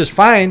 which is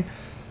fine.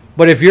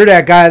 But if you're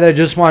that guy that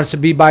just wants to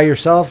be by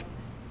yourself,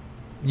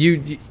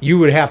 you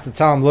would have to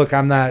tell them, look,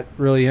 I'm not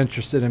really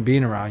interested in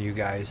being around you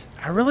guys.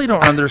 I really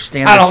don't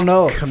understand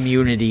this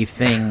community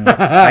thing.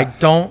 I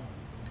don't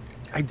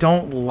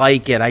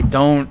like it. I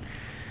don't,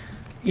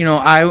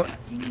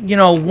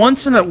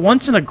 once in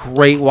a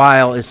great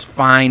while is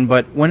fine,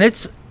 but when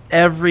it's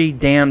every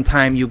damn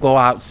time you go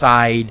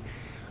outside,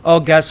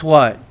 oh, guess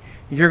what?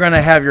 You're going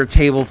to have your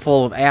table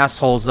full of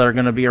assholes that are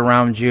going to be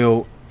around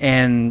you,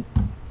 and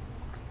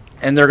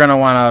they're going to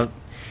want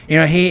to,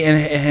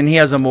 he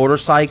has a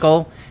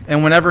motorcycle,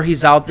 and whenever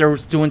he's out there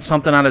doing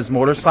something on his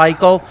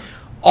motorcycle,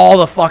 all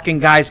the fucking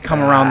guys come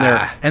around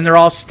there, and they're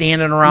all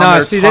standing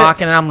around there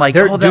talking, and I'm like,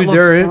 that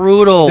looks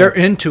brutal. They're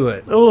into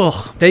it. Ugh.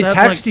 They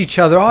text each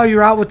other, oh,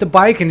 you're out with the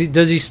bike, and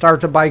does he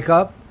start the bike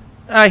up?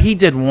 He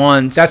did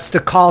once. That's the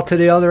call to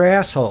the other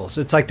assholes.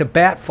 It's like the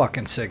bat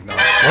fucking signal.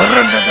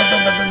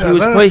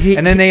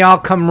 And then they all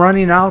come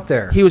running out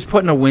there. He was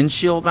putting a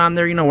windshield on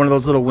there, one of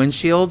those little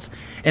windshields,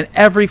 and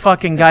every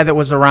fucking guy that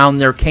was around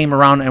there came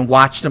around and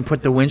watched him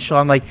put the windshield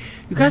on. Like,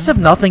 you guys have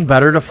nothing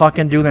better to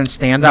fucking do than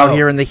stand out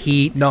here in the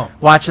heat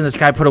watching this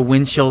guy put a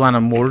windshield on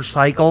a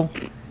motorcycle?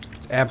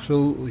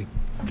 Absolutely.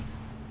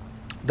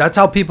 That's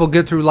how people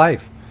get through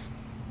life.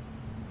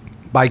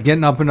 By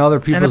getting up in other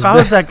people's... And if I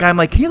was that guy, I'm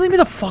like, can you leave me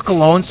the fuck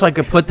alone so I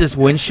could put this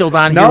windshield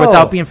on here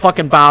without being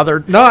fucking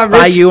bothered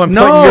by you and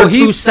putting your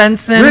 2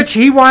 cents in? Rich,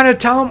 he wanted to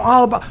tell him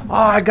all about... Oh,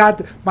 I got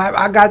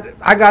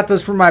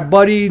this from my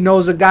buddy. He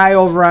knows a guy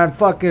over on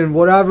fucking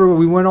whatever.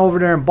 We went over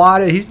there and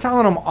bought it. He's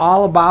telling him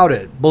all about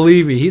it.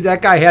 Believe me,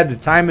 that guy had the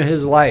time of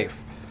his life.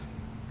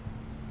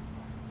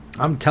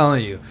 I'm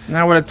telling you. And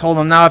I would have told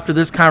him, now after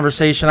this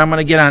conversation, I'm going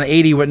to get on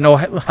 80 with no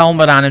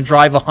helmet on and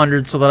drive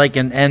 100 so that I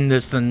can end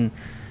this and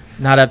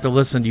not have to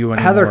listen to you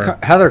anymore.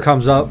 Heather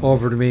comes up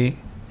over to me,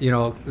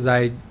 because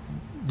I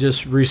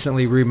just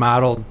recently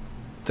remodeled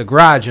the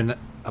garage, and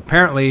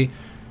apparently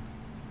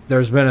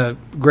there's been a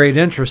great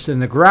interest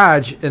in the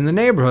garage in the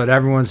neighborhood.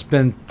 Everyone's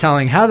been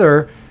telling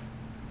Heather,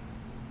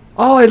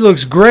 oh, it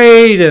looks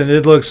great, and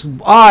it looks,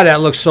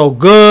 that looks so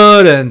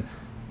good. And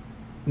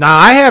now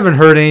I haven't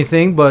heard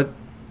anything, but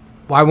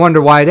I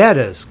wonder why that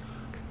is.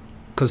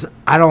 Because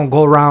I don't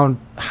go around.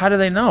 How do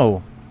they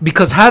know?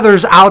 Because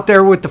Heather's out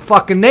there with the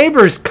fucking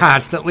neighbors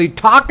constantly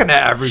talking to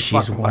every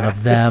She's fucking one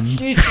of them.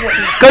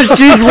 Because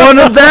she's one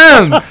of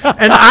them.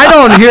 And I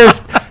don't hear,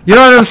 you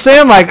know what I'm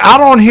saying? Like, I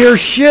don't hear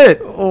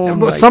shit.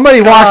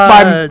 Somebody walks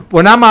by,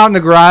 when I'm out in the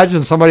garage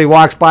and somebody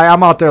walks by,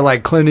 I'm out there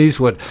like Clint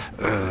Eastwood.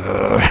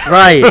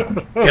 Right.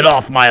 Get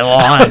off my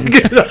lawn. You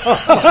know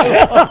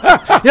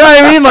what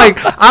I mean? Like,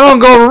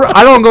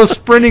 I don't go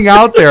sprinting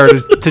out there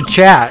to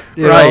chat.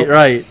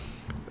 Right.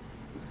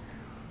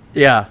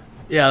 Yeah.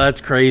 Yeah,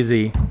 that's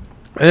crazy.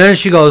 And then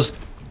she goes,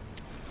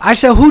 I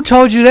said, who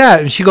told you that?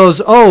 And she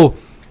goes, oh,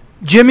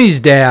 Jimmy's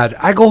dad.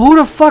 I go, who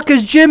the fuck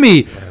is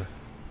Jimmy?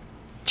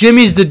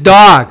 Jimmy's the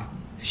dog.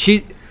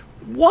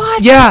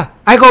 What? Yeah.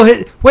 I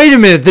go, wait a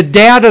minute, the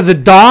dad of the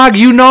dog?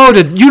 You know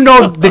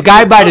the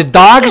guy by the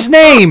dog's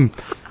name.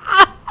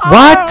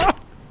 What?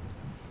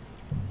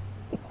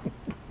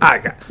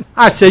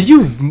 I said,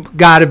 you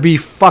got to be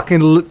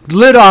fucking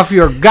lit off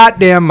your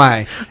goddamn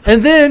mind.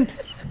 And then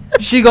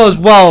she goes,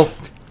 well,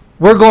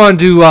 we're going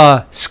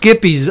to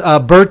Skippy's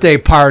birthday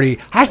party.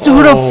 I said,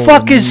 who the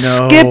fuck is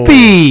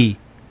Skippy?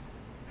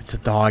 It's a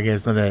dog,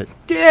 isn't it?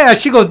 Yeah,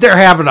 she goes, they're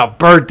having a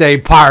birthday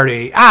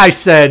party. I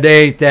said,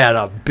 ain't that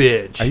a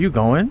bitch? Are you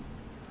going?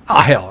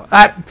 Oh, hell.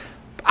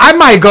 I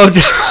might go.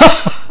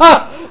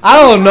 I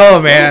don't know,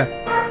 man.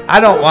 I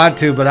don't want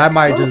to, but I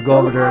might just go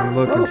over there and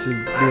look and see,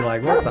 be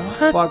like, what the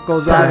fuck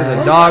goes on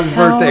at a dog's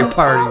birthday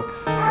party?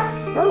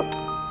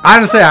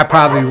 Honestly, I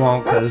probably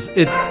won't, because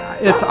it's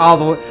all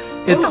the way.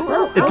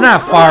 It's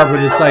not far,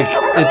 but it's like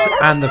it's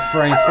on the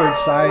Frankfurt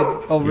side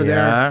over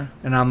there,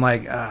 and I'm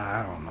like,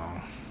 I don't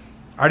know.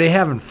 Are they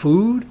having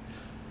food?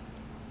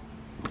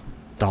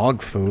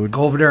 Dog food.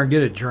 Go over there and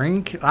get a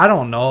drink. I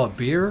don't know, a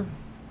beer.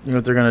 You know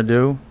what they're going to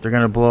do? They're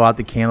going to blow out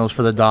the candles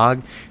for the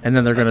dog, and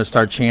then they're going to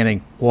start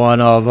chanting,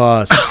 one of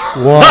us,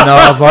 one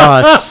of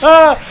us.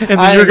 And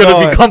then you're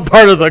going to become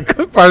part of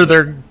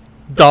their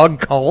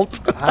dog cult.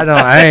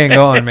 I ain't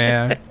going,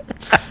 man.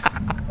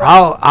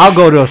 I'll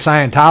go to a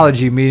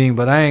Scientology meeting,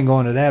 but I ain't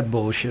going to that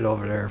bullshit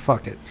over there.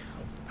 Fuck it.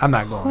 I'm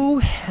not going. Who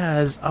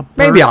has a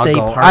Maybe I'll birthday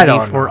go. party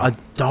for a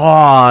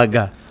dog?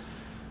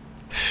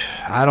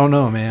 I don't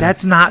know, man.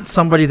 That's not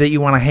somebody that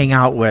you want to hang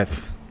out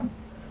with.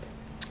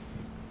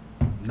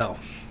 No.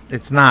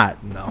 It's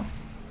not. No.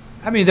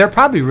 I mean, they're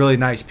probably really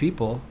nice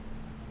people,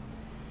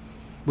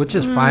 which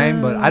is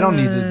fine, but I don't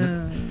need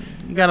to.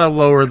 You got to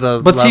lower the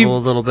level a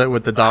little bit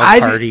with the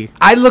dog party.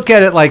 I look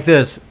at it like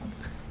this.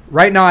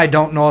 Right now, I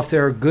don't know if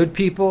they're good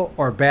people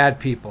or bad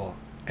people,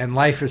 and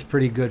life is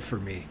pretty good for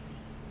me.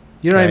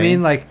 You know what I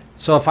mean? Like,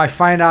 so if I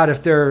find out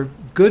if they're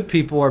good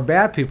people or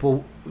bad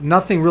people,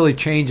 nothing really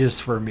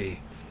changes for me.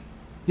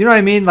 You know what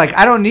I mean? Like,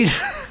 I don't need.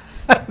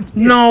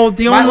 No,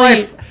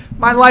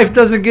 my life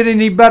doesn't get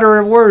any better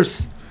or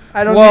worse.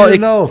 I don't need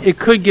to know. It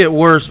could get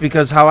worse,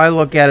 because how I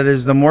look at it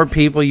is the more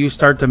people you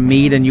start to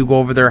meet and you go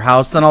over their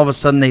house, then all of a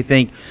sudden they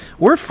think,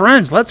 we're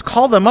friends. Let's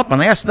call them up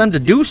and ask them to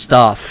do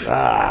stuff.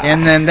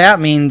 And then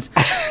that means,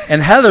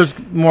 and Heather's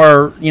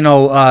more,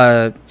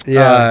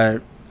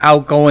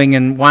 outgoing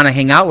and want to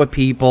hang out with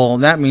people.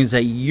 And that means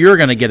that you're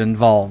going to get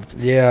involved.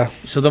 Yeah.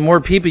 So the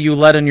more people you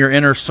let in your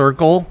inner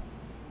circle,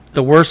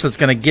 the worse it's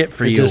going to get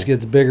for you. It just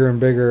gets bigger and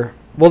bigger.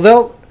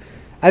 Well,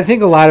 I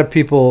think a lot of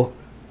people,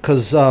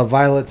 because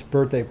Violet's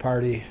birthday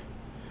party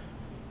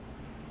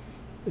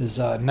is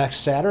next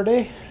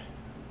Saturday,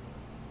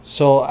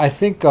 so I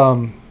think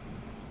a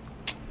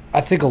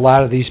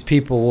lot of these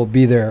people will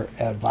be there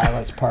at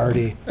Violet's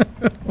party,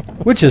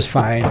 which is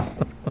fine.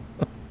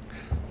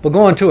 But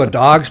going to a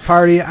dog's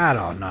party, I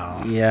don't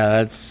know.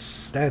 Yeah,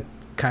 that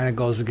kind of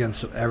goes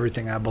against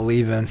everything I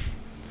believe in.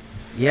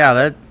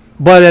 Yeah,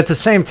 But at the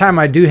same time,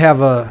 I do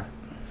have a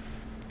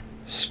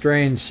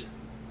strange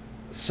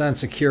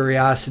sense of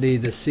curiosity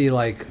to see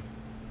like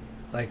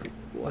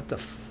what the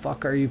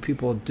fuck are you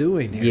people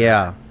doing here?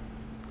 Yeah.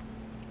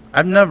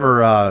 I've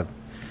never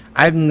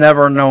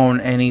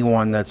known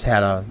anyone that's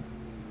had a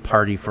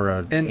party for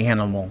an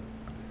animal.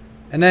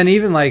 And then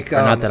even like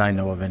not that I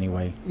know of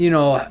anyway. You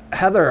know,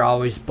 Heather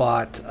always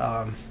bought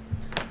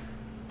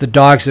the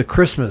dogs a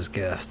Christmas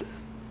gift.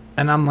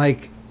 And I'm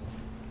like,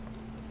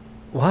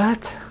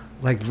 what?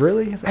 Like,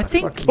 really? I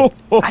think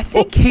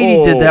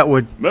Katie did that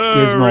with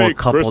Gizmo a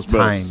couple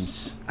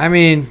times. I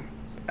mean,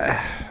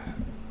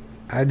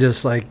 I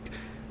just like,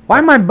 why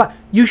am I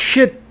you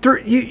shit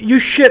you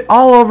shit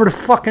all over the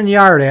fucking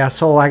yard,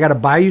 asshole. I got to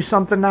buy you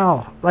something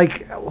now.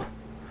 Like, you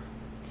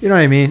know what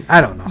I mean? I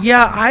don't know.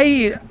 Yeah,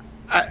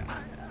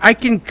 I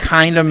can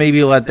kind of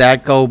maybe let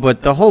that go,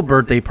 but the whole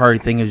birthday party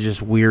thing is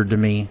just weird to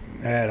me.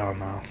 I don't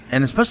know.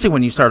 And especially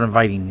when you start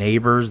inviting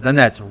neighbors, then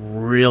that's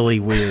really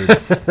weird.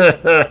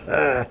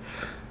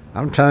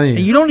 I'm telling you.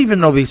 And you don't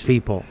even know these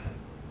people.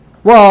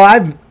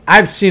 Well,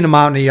 I've seen them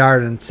out in the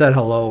yard and said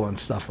hello and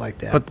stuff like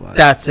that. But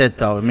that's it,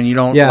 though. I mean, you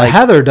don't. Yeah,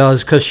 Heather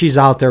does, because she's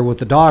out there with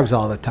the dogs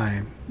all the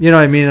time. You know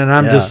what I mean? And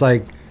I'm just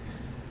like,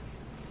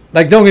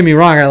 don't get me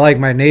wrong. I like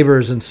my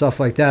neighbors and stuff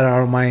like that. I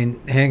don't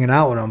mind hanging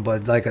out with them.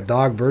 But like a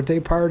dog birthday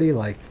party,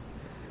 like,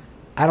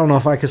 I don't know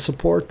if I could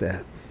support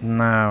that.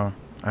 No.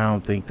 I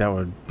don't think that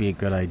would be a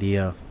good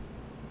idea.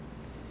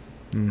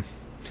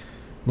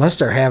 Unless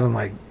they're having,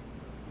 like,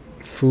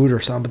 food or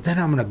something. But then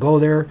I'm going to go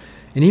there,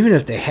 and even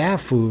if they have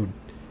food,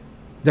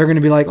 they're going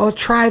to be like, oh,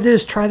 try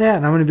this, try that.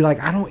 And I'm going to be like,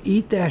 I don't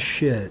eat that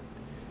shit.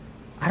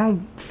 I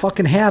don't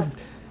fucking have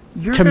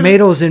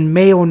tomatoes and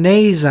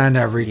mayonnaise on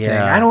everything.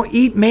 Yeah. I don't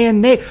eat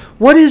mayonnaise.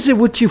 What is it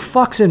with you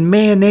fucks and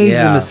mayonnaise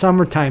in the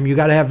summertime? You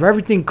got to have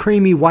everything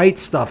creamy white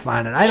stuff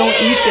on it. I don't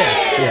eat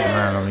that shit.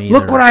 I don't either.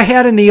 Look what I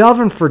had in the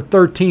oven for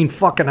 13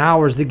 fucking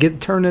hours to get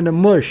turned into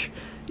mush.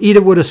 Eat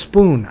it with a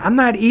spoon. I'm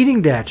not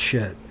eating that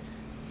shit.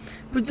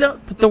 But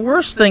the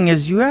worst thing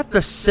is you have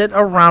to sit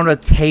around a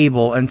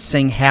table and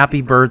sing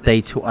happy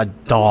birthday to a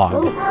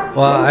dog.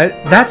 Well,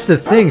 that's the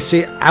thing.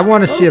 See, I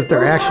want to see if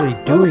they're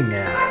actually doing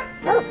that.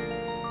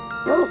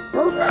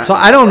 So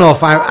I don't know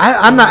if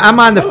I'm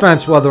on the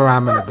fence whether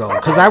I'm going to go,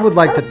 because I would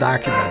like to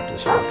document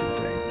this fucking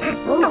thing.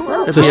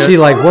 to see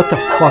like what the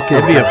fuck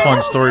is. It'd be a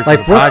fun story for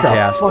like the what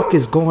podcast. the fuck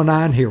is going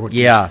on here with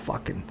Yeah. these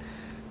fucking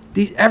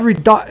every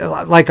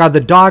dog? Like, are the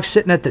dogs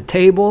sitting at the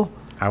table?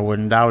 I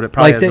wouldn't doubt it.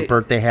 Probably Like has a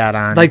birthday hat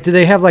on. Like, do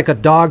they have like a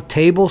dog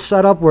table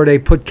set up where they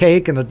put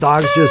cake and the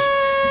dogs just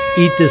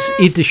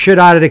eat the shit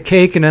out of the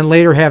cake and then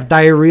later have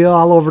diarrhea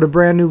all over the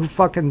brand new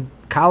fucking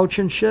couch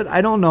and shit?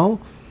 I don't know.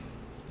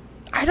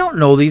 I don't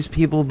know these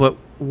people, but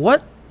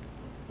what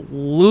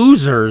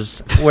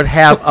losers would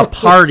have a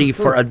party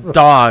for a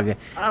dog?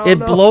 It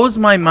blows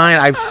my mind.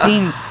 I've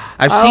seen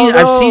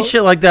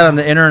shit like that on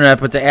the internet,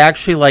 but to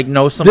actually like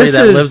know somebody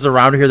that lives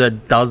around here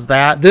that does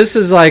that. This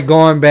is like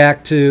going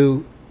back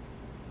to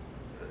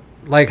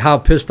like how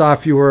pissed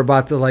off you were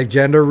about the like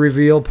gender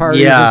reveal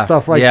parties and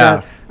stuff like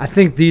that. I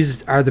think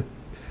these are the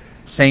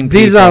same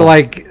people. These are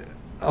like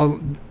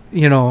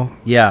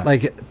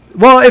like,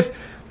 well,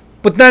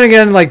 but then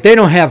again, like, they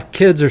don't have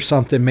kids or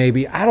something,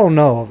 maybe. I don't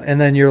know.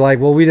 And then you're like,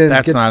 well,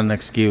 That's not an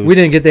excuse. We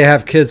didn't get to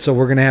have kids, so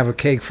we're going to have a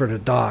cake for the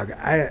dog.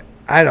 I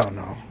don't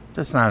know.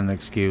 That's not an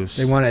excuse.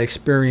 They want to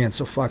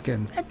experience a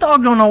fucking... That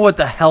dog don't know what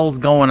the hell's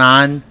going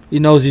on. He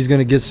knows he's going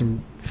to get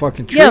some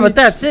fucking treats. Yeah, but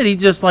that's it. He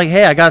just like,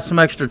 hey, I got some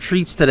extra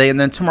treats today, and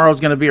then tomorrow's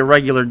going to be a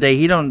regular day.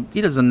 He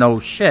doesn't know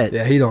shit.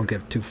 Yeah, he don't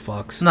give two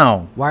fucks.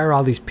 No. Why are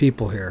all these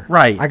people here?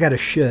 Right. I got a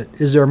shit.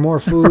 Is there more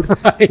food?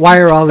 Right. Why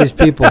are all these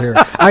people here?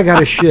 I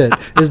got a shit.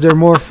 Is there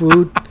more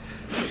food?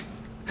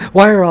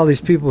 Why are all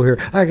these people here?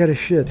 I got a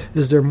shit.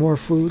 Is there more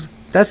food?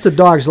 That's the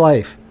dog's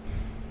life.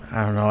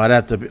 I don't know. I'd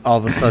have to all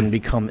of a sudden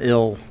become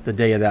ill the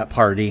day of that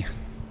party.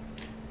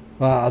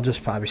 Well, I'll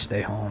just probably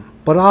stay home.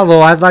 But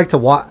although I'd like to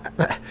walk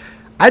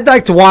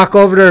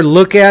over there,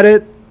 look at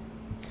it,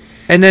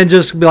 and then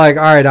just be like,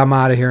 all right, I'm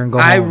out of here and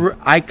go home.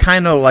 I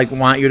kind of like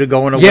want you to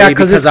go in a Yeah, way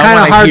because it's I kind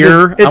of want hard to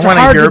hear. It's I want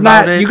to hard hear to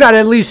about not. it. You got to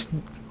at least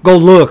go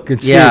look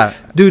and see. Yeah.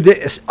 Dude,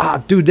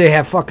 they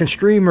have fucking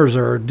streamers,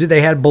 or do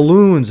they have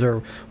balloons,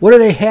 or what do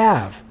they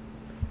have?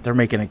 They're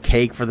making a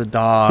cake for the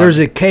dog. There's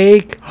a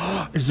cake.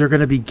 Is there going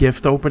to be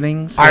gift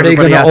openings? Are they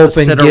going to open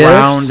sit gifts?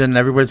 around and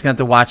everybody's going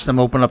to have to watch them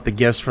open up the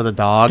gifts for the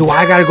dog? Do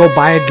I got to go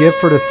buy a gift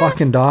for the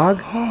fucking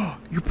dog?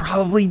 You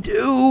probably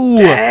do.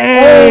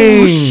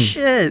 Dang. Oh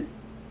shit.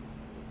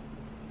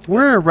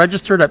 We're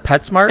registered at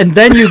PetSmart. And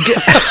then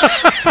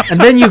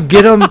you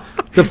get them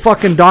the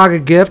fucking dog a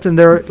gift, and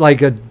they're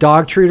like a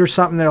dog treat or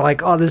something. They're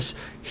like, oh,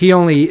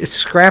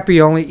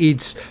 Scrappy only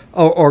eats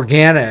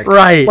organic.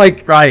 Right.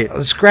 Like, right.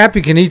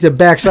 Scrappy can eat the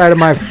backside of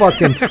my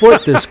fucking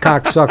foot, this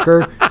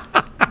cocksucker.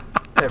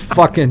 That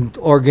fucking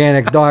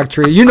organic dog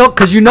treat.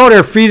 Because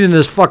they're feeding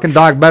this fucking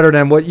dog better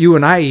than what you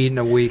and I eat in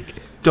a week.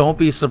 Don't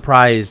be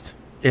surprised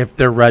if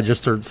they're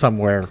registered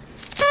somewhere.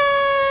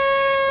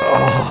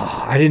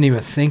 Oh, I didn't even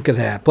think of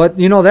that. But,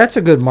 that's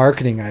a good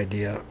marketing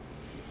idea.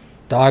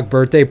 Dog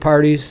birthday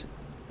parties.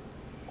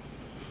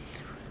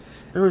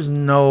 There is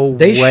no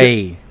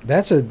way.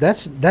 That's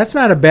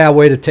not a bad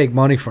way to take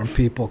money from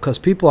people, because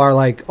people are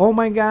like, oh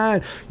my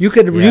god, you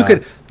could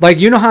like,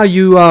 how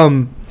you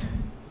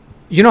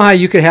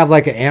could have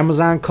like an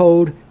Amazon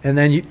code, and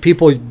then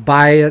people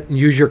buy it and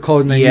use your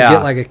code, and then you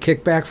get like a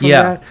kickback from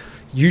that.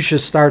 You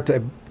should start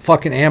the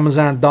fucking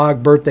Amazon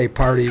dog birthday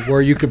party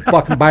where you could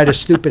fucking buy the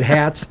stupid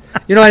hats.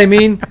 You know what I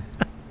mean?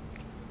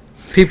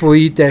 People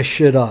eat that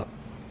shit up.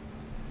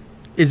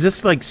 Is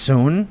this like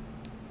soon?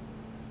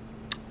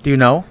 Do you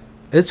know?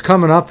 It's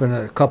coming up in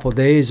a couple of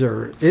days,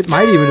 or it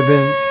might even have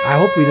been. I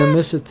hope we didn't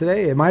miss it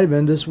today. It might have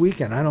been this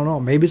weekend. I don't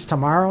know. Maybe it's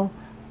tomorrow.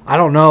 I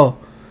don't know.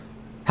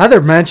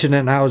 Heather mentioned it,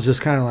 and I was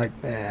just kind of like,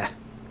 I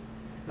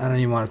don't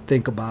even want to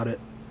think about it.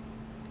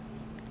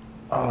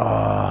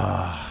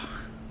 Because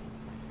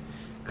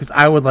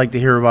I would like to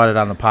hear about it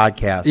on the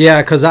podcast.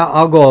 Yeah, because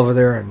I'll go over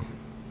there and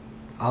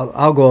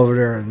I'll go over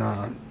there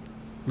and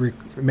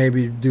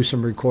maybe do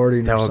some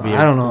recording. That or would something. be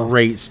I don't know.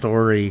 Great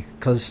story.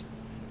 Because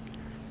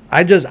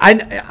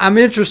I'm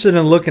interested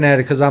in looking at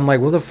it, because I'm like,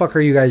 what the fuck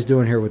are you guys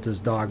doing here with this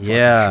dog?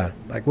 Yeah. Shit?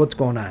 Like, what's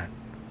going on?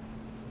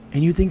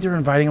 And you think they're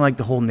inviting like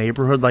the whole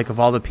neighborhood, like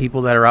of all the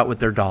people that are out with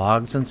their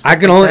dogs and stuff? I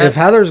can only, if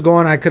Heather's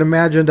going, I could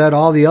imagine that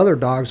all the other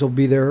dogs will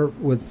be there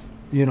with,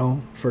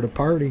 for the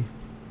party.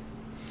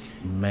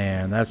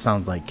 Man, that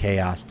sounds like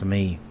chaos to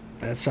me.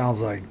 That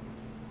sounds like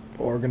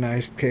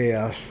organized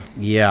chaos.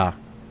 Yeah.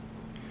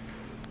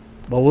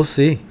 But we'll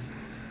see.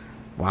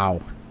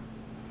 Wow.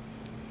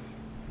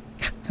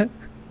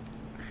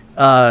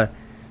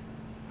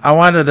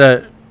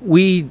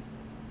 We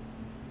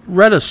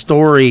read a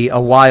story a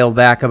while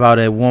back about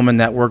a woman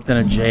that worked in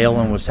a jail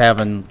and was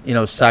having,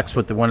 sex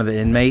with one of the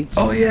inmates.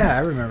 Oh, yeah, I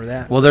remember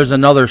that. Well, there's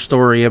another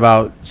story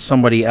about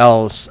somebody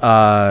else.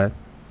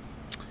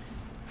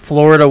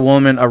 Florida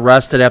woman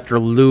arrested after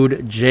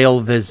lewd jail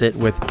visit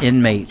with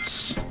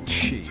inmates.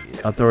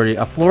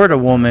 A Florida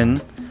woman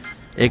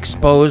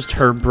exposed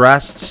her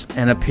breasts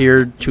and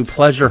appeared to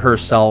pleasure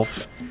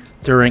herself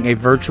during a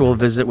virtual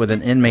visit with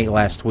an inmate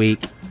last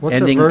week. What's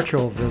a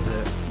virtual visit?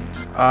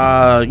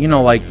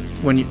 Like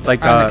when you on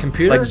the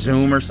computer? like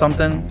Zoom or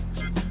something.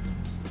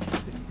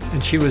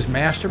 And she was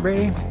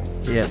masturbating?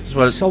 Yeah.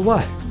 So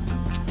what?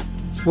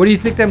 What do you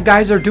think them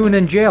guys are doing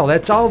in jail?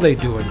 That's all they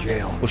do in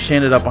jail. Well, she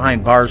ended up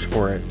behind bars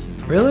for it.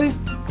 Really?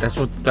 That's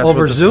Over what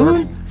the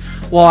Zoom? story-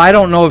 Well, I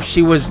don't know if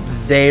she was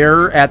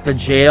there at the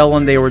jail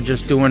and they were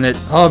just doing it.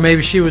 Oh,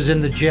 maybe she was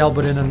in the jail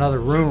but in another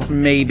room.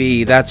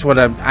 Maybe that's what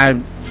I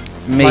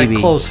maybe. Like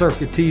closed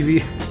circuit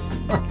TV.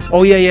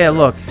 Oh yeah.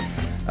 Look,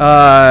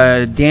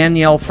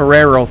 Danielle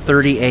Ferrero,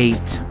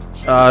 38,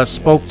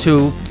 spoke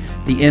to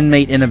the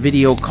inmate in a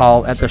video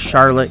call at the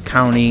Charlotte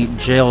County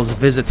Jail's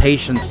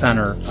Visitation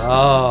Center.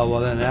 Oh, well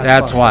then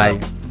That's why.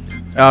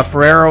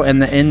 Ferrero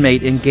and the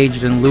inmate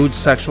engaged in lewd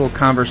sexual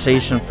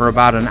conversation for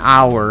about an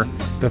hour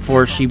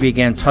before she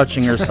began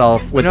touching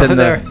herself within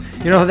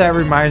You know who that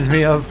reminds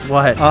me of?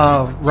 What?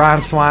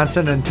 Ron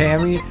Swanson and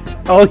Tammy.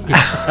 Oh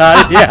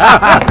yeah.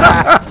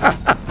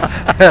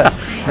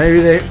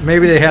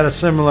 Maybe they had a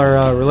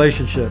similar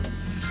relationship.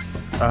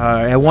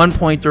 At one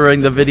point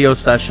during the video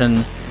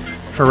session,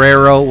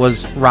 Ferrero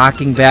was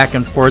rocking back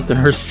and forth in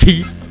her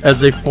seat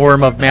as a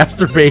form of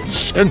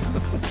masturbation.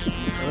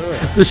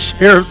 The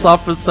sheriff's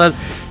office said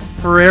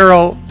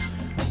Ferrero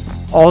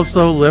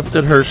also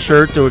lifted her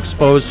shirt to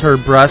expose her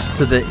breasts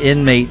to the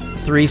inmate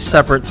 3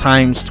 separate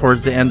times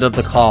towards the end of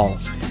the call.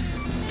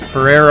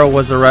 Ferrero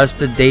was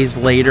arrested days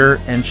later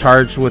and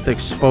charged with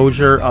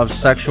exposure of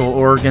sexual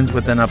organs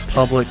within a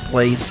public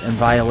place in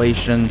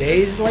violation.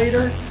 Days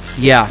later?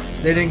 Yeah,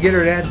 They didn't get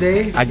her that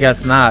day? I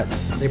guess not.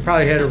 They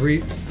probably had to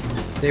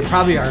They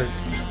probably are.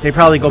 They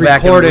probably go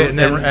back Report and,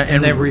 it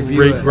and then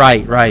review it.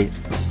 Right.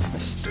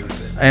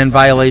 In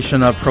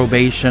violation of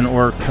probation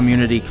or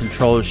community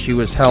control, she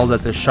was held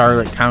at the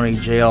Charlotte County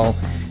Jail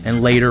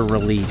and later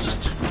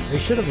released. They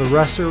should have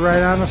arrested her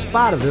right on the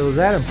spot if it was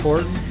that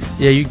important.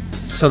 Yeah,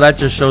 so that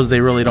just shows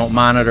they really don't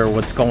monitor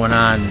what's going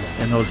on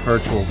in those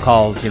virtual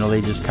calls. You know, they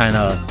just kind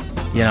of,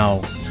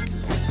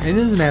 And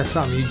isn't that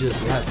something you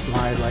just let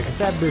slide? Like, if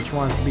that bitch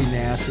wants to be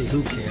nasty,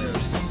 who cares?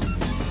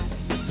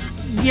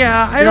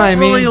 Yeah, I You know don't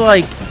what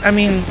I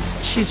really mean?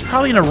 she's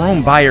probably in a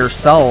room by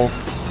herself.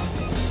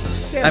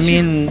 Yeah, I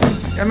mean,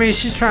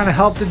 she's trying to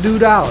help the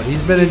dude out.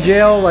 He's been in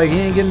jail. Like, he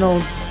ain't getting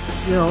no,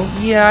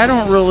 yeah, I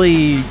don't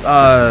really,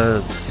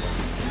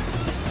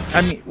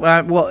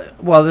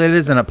 well, it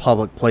isn't a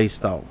public place,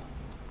 though.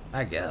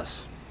 I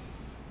guess.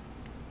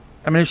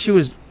 I mean, if she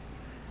was...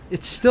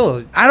 It's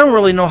still... I don't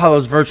really know how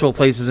those virtual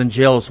places in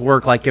jails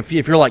work. Like, if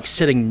you're, like,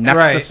 sitting next to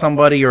Right.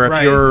 somebody or if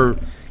Right. you're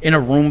in a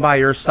room by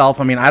yourself.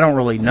 I mean, I don't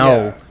really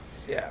know.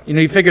 Yeah. You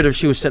know, you figured if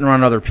she was sitting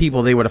around other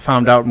people, they would have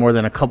found out more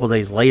than a couple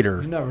days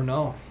later. You never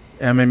know.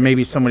 I mean,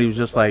 maybe somebody was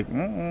just like,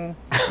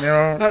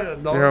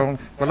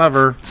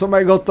 whatever.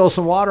 Somebody go throw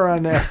some water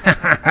on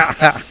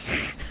that.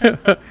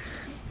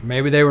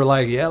 Maybe they were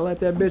like, yeah,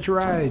 let that bitch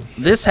ride.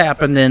 This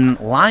happened in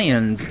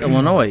Lyons,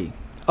 Illinois.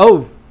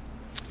 Oh.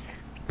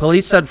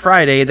 Police said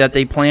Friday that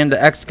they plan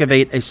to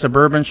excavate a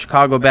suburban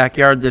Chicago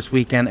backyard this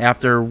weekend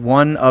after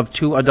one of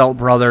 2 adult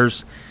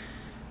brothers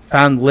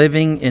found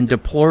living in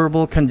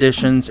deplorable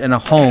conditions in a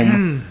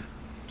home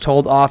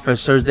told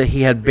officers that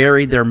he had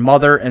buried their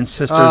mother and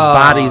sister's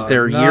bodies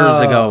there years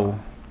ago.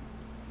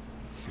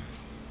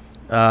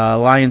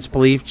 Lyons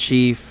Police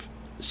Chief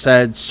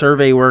said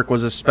survey work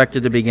was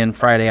expected to begin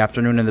Friday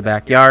afternoon in the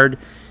backyard,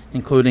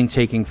 including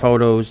taking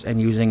photos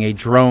and using a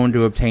drone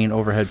to obtain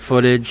overhead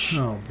footage.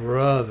 Oh,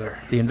 brother.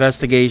 The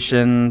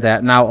investigation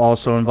that now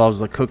also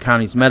involves the Cook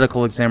County's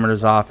medical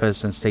examiner's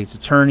office and state's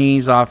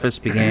attorney's office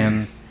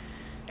began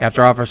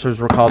after officers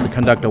were called to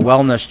conduct a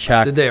wellness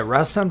check. Did they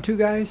arrest them 2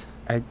 guys?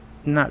 I'm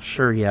not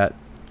sure yet.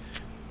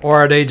 Or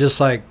are they just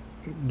like,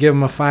 give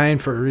them a fine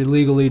for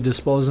illegally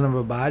disposing of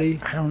a body?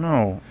 I don't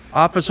know.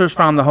 Officers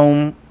found the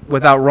home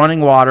without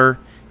running water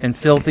and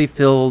filthy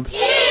filled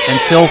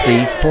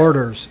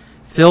Hoarders.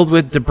 filled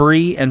with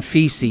debris and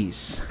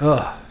feces.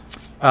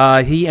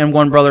 Ugh. He and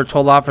one brother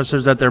told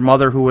officers that their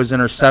mother, who was in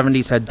her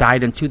 70s, had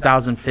died in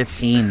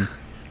 2015,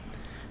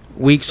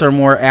 weeks or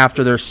more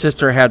after their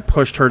sister had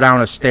pushed her down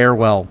a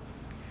stairwell.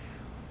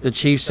 The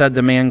chief said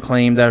the man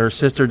claimed that her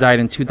sister died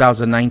in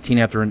 2019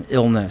 after an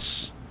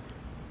illness.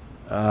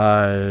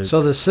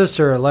 So the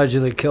sister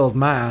allegedly killed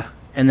Ma.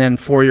 And then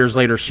 4 years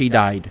later, she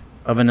died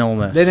of an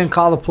illness. They didn't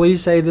call the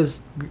police, say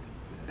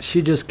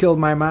she just killed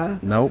my Ma?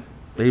 Nope.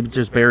 They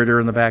just buried her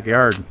in the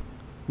backyard.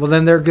 Well,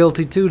 then they're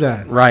guilty too,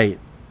 then. Right.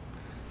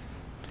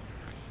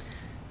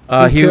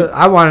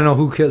 I want to know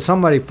who killed.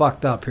 Somebody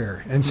fucked up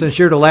here. And since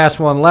you're the last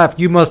one left,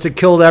 you must have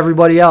killed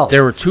everybody else.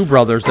 There were 2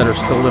 brothers that are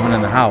still living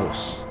in the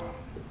house.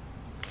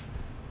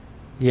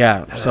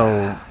 Yeah,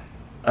 so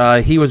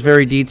he was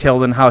very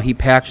detailed in how he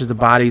patches the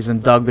bodies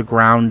and dug the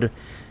ground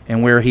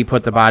and where he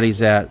put the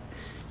bodies at.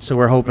 So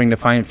we're hoping to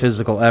find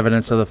physical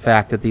evidence of the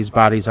fact that these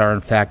bodies are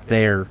in fact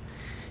there.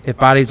 If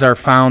bodies are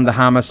found, the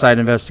homicide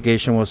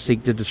investigation will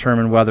seek to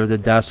determine whether the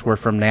deaths were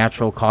from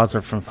natural cause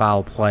or from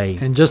foul play.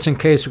 And just in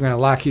case, we're going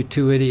to lock you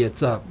 2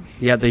 idiots up.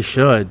 Yeah, they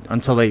should,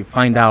 until they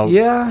find out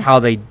how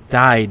they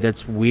died.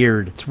 That's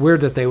weird. It's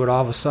weird that they would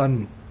all of a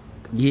sudden...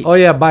 Ye- Oh,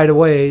 yeah, by the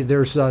way,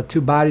 there's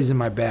 2 bodies in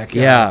my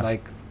backyard.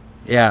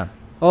 Yeah.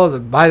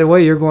 By the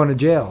way, you're going to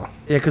jail.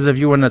 Yeah, because if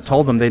you wouldn't have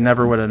told them, they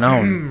never would have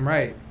known.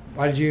 Right.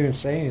 Why did you even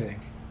say anything?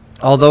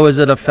 Although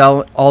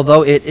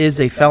it is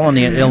a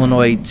felony in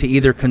Illinois to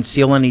either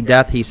conceal any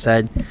death, he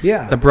said,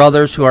 Yeah. the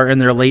brothers, who are in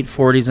their late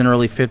 40s and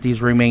early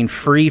 50s, remain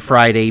free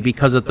Friday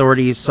because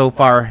authorities so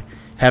far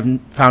have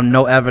found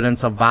no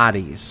evidence of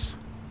bodies.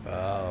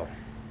 Oh.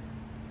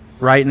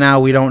 Right now,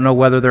 we don't know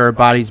whether there are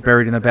bodies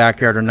buried in the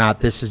backyard or not.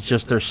 This is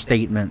just their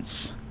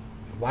statements.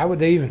 Why would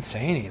they even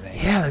say anything?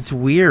 Yeah, that's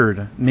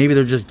weird. Maybe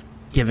they're just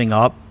giving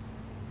up.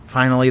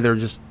 Finally, they're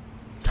just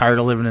tired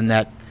of living in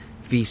that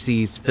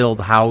feces-filled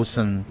house,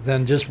 and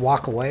Then just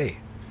walk away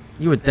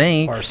you would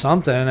think. or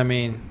something. I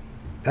mean,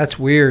 that's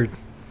weird.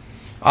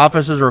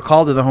 Officers were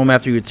called to the home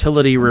after a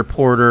utility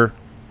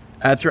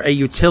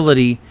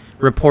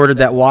reported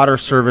that water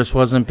service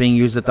wasn't being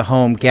used at the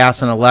home.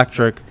 Gas and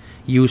electric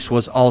use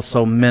was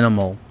also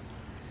minimal.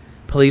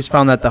 Police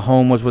found that the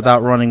home was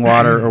without running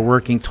water or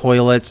working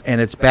toilets,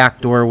 and its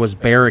back door was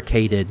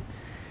barricaded.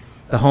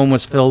 The home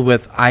was filled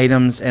with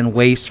items and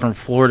waste from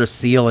floor to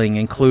ceiling,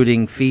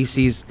 including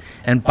feces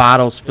and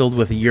bottles filled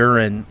with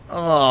urine.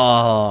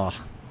 Oh.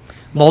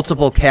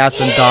 Multiple cats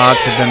and dogs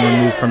have been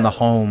removed from the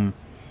home.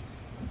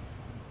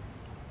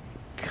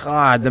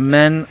 God,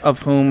 one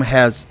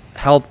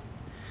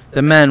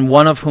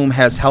of whom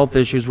has health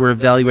issues, were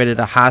evaluated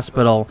at a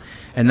hospital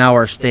and now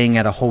are staying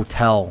at a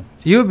hotel.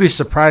 You would be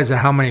surprised at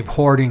how many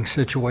hoarding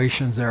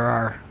situations there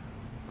are.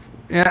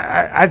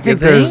 Yeah, I think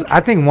You think?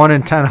 I think 1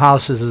 in 10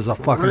 houses is a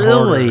fucking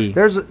Really?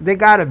 hoarder. They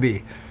gotta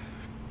be.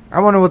 I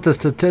wonder what the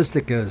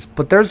statistic is,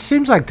 but there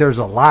seems like there's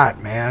a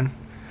lot, man.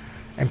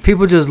 And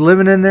people just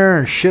living in there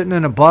and shitting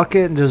in a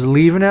bucket and just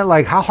leaving it.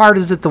 Like, how hard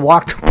is it to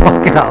walk the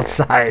bucket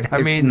outside?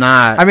 It's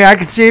not. I mean, I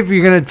can see if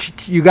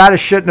you got to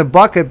shit in a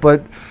bucket,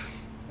 but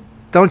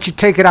don't you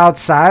take it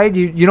outside?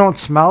 You don't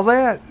smell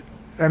that?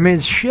 I mean,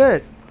 it's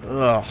shit.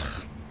 Ugh.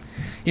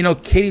 You know,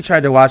 Katie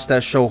tried to watch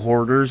that show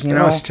Hoarders, you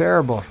know. It's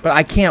terrible. But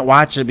I can't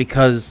watch it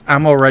because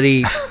I'm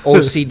already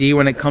OCD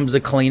when it comes to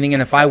cleaning.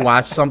 And if I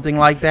watch something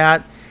like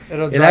that,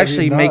 it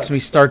actually makes me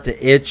start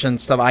to itch and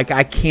stuff.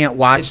 I can't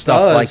watch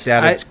stuff like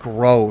that. It's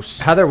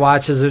gross. Heather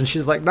watches it and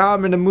she's like, "No,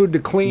 I'm in the mood to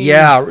clean."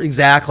 Yeah,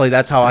 exactly.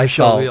 That's how I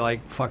she'll felt. be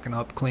like fucking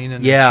up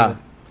cleaning. Yeah. and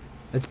shit.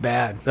 It's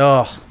bad.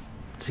 Ugh.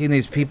 Seeing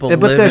these people But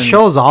live the in-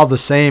 show's all the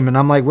same, and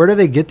I'm like, where do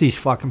they get these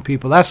fucking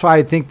people? That's why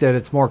I think that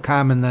it's more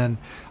common than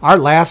our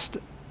last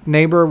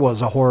neighbor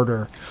was a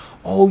hoarder.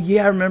 Oh,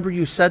 yeah, I remember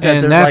you said that.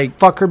 And They're that like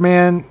fucker,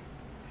 man,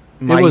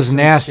 mice was and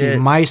nasty. shit.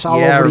 Mice all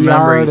yeah, over the I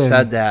remember yard you and-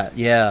 said that.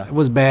 Yeah. it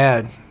was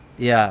bad.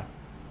 Yeah.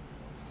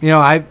 You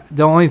know,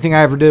 the only thing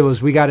I ever did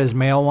was we got his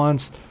mail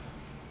once.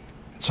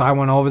 So I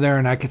went over there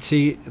and I could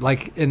see,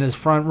 like, in the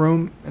front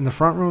room,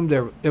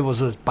 there it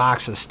was this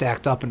boxes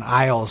stacked up in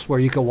aisles where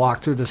you could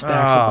walk through the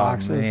stacks of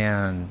boxes.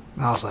 Man.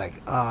 And I was like,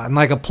 and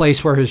like a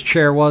place where his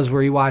chair was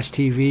where he watched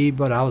TV.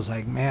 But I was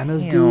like, man,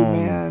 this dude, Damn.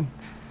 man,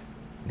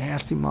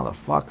 nasty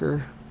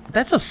motherfucker.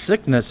 That's a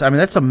sickness. I mean,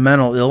 that's a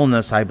mental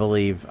illness, I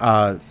believe.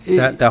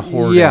 That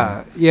hoarding.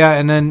 Yeah.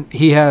 And then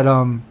he had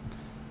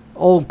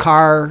old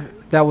car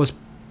that was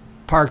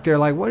parked there.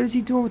 Like, what is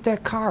he doing with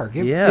that car?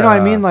 You know what I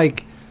mean?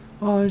 Like,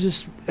 well,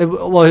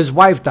 his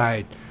wife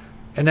died,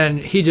 and then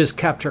he just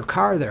kept her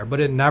car there, but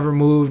it never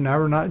moved,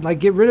 like,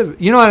 get rid of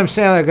it. You know what I'm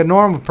saying? Like, a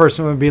normal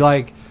person would be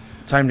like,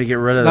 Time to get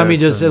rid of let this. me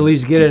just at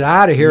least get it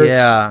out of here.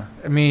 Yeah.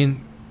 I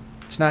mean,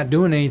 it's not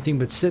doing anything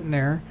but sitting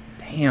there.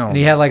 Damn. And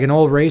he had like an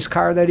old race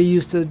car that he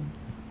used to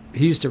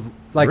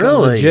like a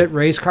Really? legit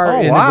race car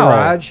Oh, in wow. the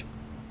garage,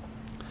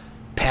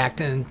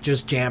 packed and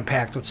just jam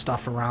packed with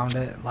stuff around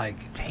it.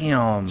 Like,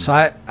 Damn. so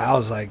I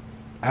was like,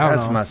 I don't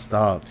That's know, messed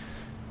up.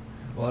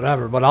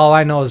 whatever. But all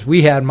I know is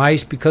we had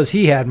mice because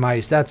he had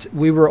mice.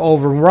 We were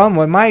overrun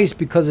with mice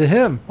because of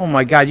him. Oh,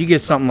 my God. You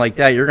get something like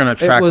that, you're going to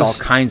attract was- all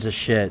kinds of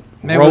shit.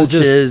 It was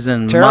just Roaches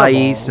and terrible.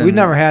 mice. And We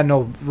never had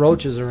no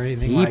roaches or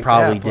anything. He like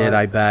probably that, did, but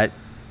I bet.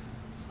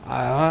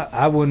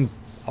 I wouldn't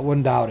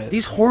doubt it.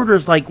 These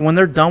hoarders, like, when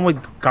they're done with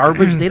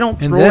garbage, they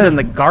don't And throw it then- in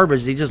the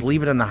garbage. They just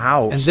leave it in the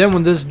house. And then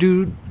when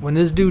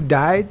this dude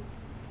died,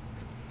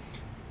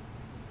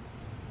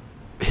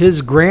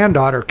 his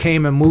granddaughter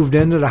came and moved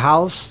into the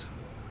house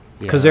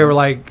because they were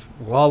like,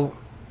 well,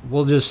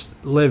 we'll just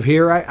live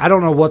here. I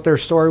don't know what their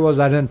story was.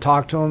 I didn't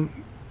talk to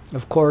them,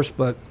 of course,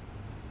 but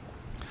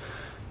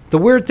the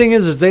weird thing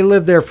is they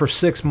lived there for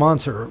 6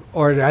 months or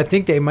I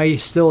think they may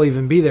still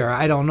even be there.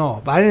 I don't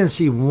know. But I didn't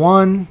see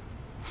one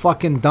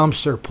fucking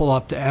dumpster pull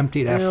up to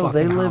empty that Ew, fucking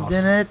they house. lived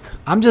in it?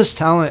 I'm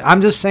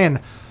just saying,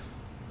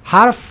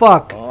 how the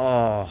fuck,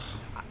 Oh,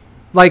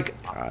 like,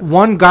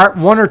 one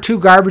or two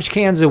garbage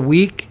cans a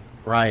week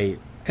right.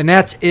 and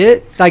that's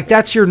it? Like,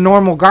 that's your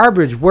normal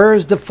garbage. Where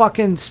is the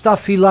fucking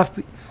stuff he left?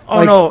 Oh,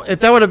 Like, no.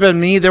 If that would have been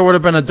me, there would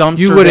have been a dumpster.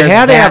 you would have there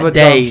had to that have a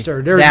day,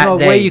 dumpster. There's that no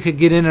day. way you could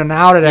get in and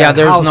out of that Yeah,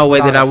 there's house no way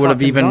without that I a would have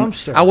fucking even.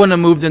 dumpster. I wouldn't have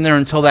moved in there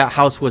until that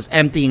house was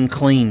empty and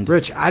cleaned.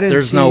 Rich, I didn't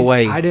There's see, no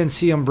way. I didn't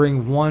see him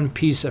bring one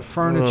piece of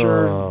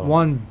furniture,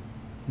 Ugh.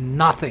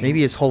 nothing.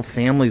 Maybe his whole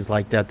family's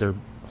like that. They're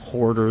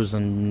hoarders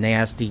and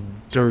nasty,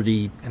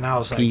 dirty And I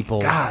was people.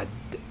 like, God,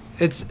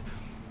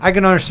 I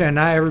can understand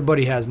not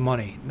everybody has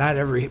money. Not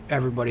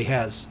everybody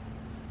has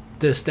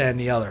this, that, and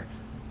the other.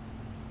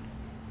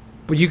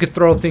 but you could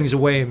throw things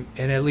away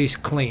and at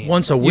least clean.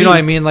 Once a week. You know what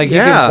I mean? Like, you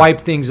Yeah. can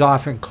wipe things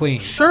off and clean.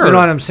 Sure. You know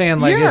what I'm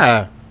saying? Like,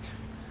 yeah.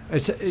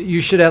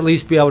 you should at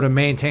least be able to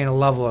maintain a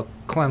level of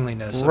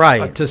cleanliness.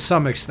 Right. To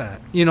some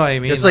extent. You know what I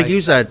mean? It's like you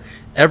said,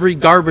 every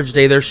garbage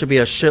day there should be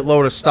a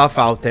shitload of stuff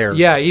out there.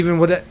 Yeah, even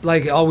with it,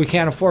 like, oh, we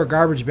can't afford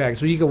garbage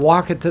bags. Well, you could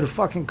walk it to the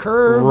fucking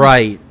curb.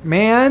 Right.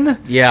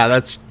 Man. Yeah,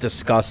 that's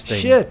disgusting.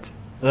 Shit.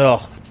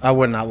 Ugh. I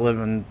would not live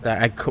in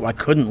that. I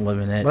couldn't live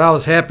in it. But I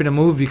was happy to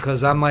move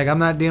because I'm like, I'm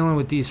not dealing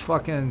with these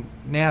fucking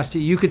nasty.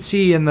 You could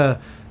see in the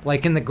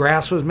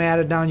grass was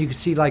matted down. You could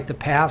see like the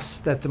paths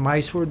that the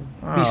mice would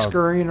be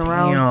scurrying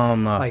around.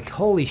 Damn. Like,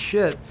 holy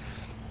shit.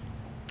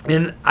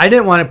 And I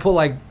didn't want to put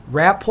like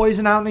rat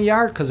poison out in the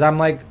yard because I'm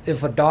like,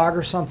 if a dog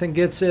or something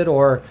gets it,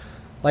 or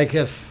like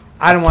if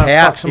I don't want to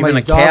fuck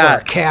somebody's dog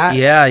or a cat.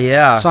 Yeah,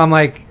 yeah. So I'm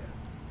like,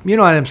 you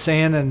know what I'm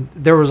saying? And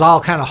there was all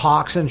kind of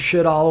hawks and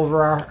shit all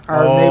over our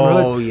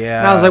neighborhood. Oh, yeah.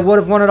 And I was like, what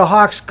if one of the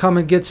hawks come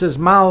and gets his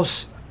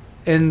mouse?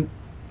 And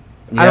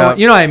I don't,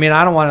 you know what I mean?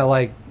 I don't want to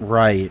like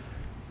right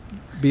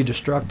be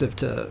destructive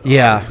to all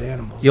yeah these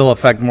animals. You'll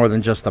affect more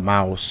than just the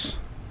mouse.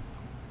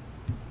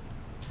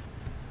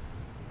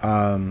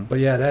 But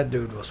yeah, that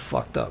dude was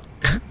fucked up.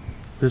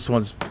 This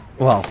one's,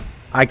 well,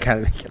 I kind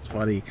of think it's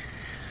funny.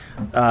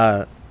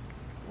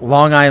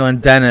 Long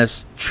Island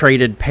dentist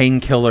traded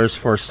painkillers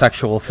for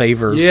sexual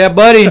favors. Yeah,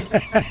 buddy.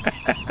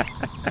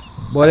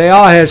 Boy, they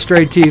all had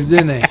straight teeth,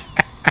 didn't they?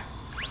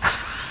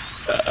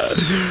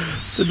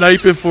 The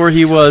night before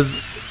he was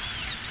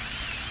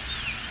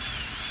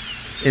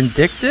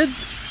indicted?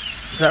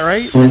 Is that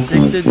right?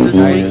 Indicted this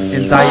week?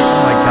 Indicted.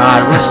 Oh my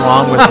God, what's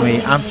wrong with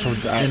me? I'm so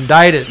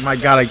indicted. My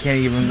God, I can't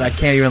even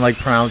like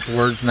pronounce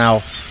words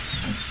now.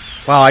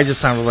 Wow, I just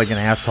sounded like an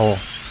asshole.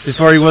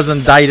 Before he was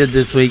indicted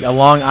this week, a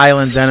Long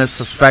Island dentist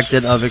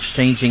suspected of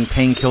exchanging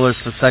painkillers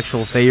for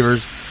sexual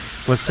favors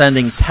was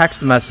sending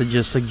text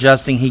messages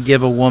suggesting he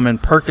give a woman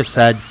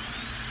Percocet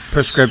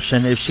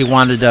prescription if she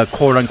wanted to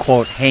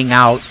quote-unquote hang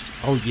out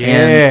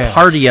and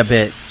party a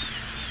bit.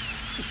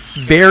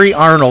 Barry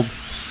Arnold,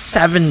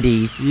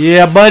 70,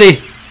 yeah, buddy,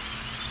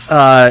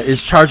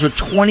 is charged with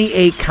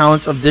 28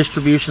 counts of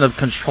distribution of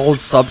controlled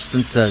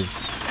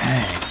substances.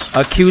 Dang.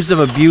 Accused of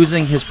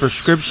abusing his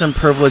prescription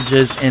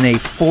privileges in a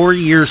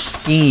 4-year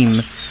scheme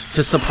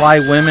to supply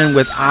women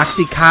with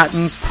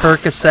Oxycontin,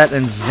 Percocet,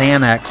 and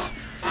Xanax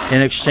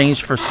in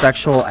exchange for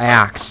sexual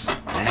acts.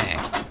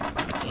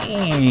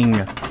 Dang.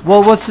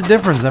 Well, what's the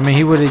difference? I mean,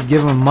 he would have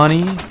given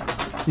money,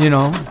 you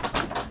know.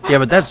 Yeah,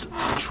 but that's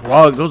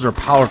drugs. Those are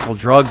powerful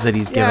drugs that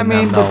he's giving them. Yeah,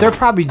 I mean, but they're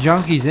probably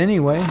junkies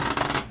anyway.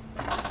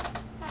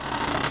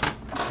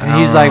 And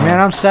he's like,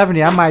 man, I'm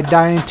 70. I might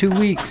die in 2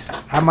 weeks.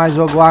 I might as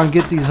well go out and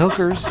get these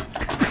hookers.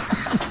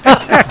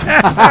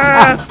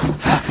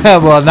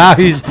 Well, now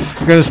he's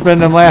going to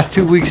spend them last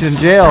 2 weeks in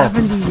jail.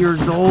 70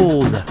 years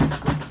old.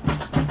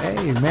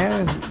 Hey,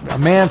 man, a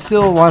man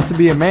still wants to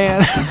be a man.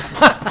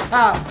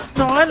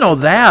 No, I know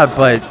that,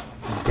 but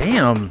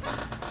damn.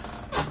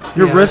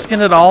 You're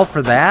risking it all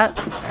for that?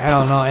 I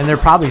don't know. And they're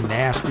probably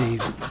nasty.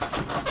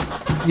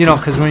 You know,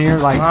 because when you're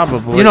like,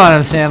 probably. You know what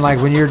I'm saying?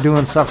 Like when you're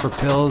doing stuff for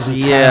pills.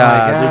 It's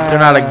they're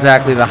not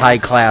exactly the high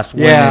class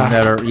women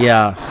that are.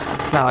 Yeah,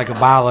 it's not like a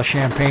bottle of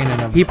champagne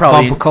and a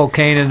probably, bump of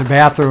cocaine in the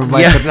bathroom.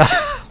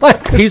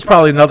 Like, he's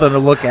probably nothing to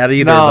look at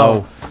either,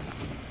 though.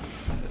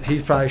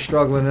 He's probably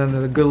struggling in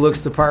the good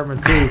looks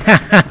department too.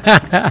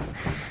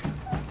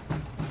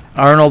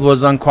 Arnold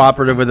was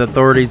uncooperative with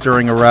authorities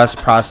during arrest,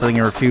 processing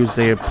and refused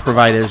to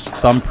provide his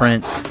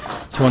thumbprint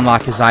to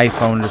unlock his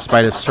iPhone,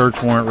 despite a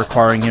search warrant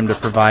requiring him to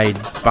provide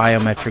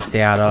biometric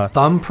data. A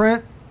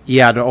thumbprint?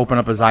 Yeah, to open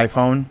up his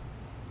iPhone.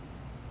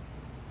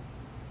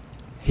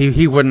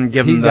 He wouldn't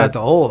give him. He's got the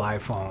old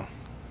iPhone.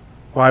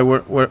 Why?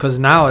 Because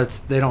now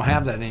they don't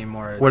have that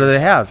anymore. What do they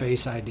have?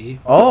 Face ID.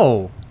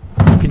 Oh,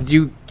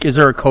 is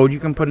there a code you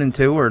can put in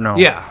too, or no?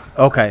 Yeah.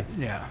 Okay.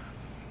 Yeah.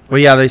 Well,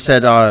 yeah, they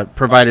said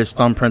provide his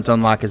thumbprint to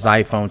unlock his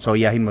iPhone. So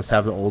yeah, he must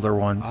have the older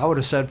one. I would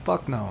have said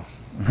fuck no.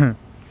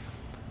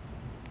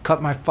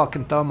 Cut my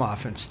fucking thumb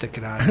off and stick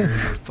it on here, you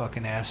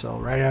fucking asshole.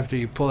 Right after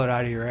you pull it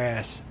out of your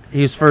ass.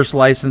 He was first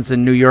licensed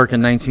in New York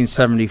in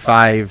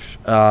 1975.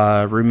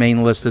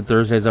 Remained listed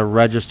Thursday as a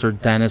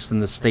registered dentist in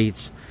the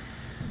state's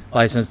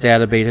license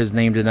database. His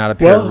name did not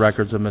appear in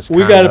records of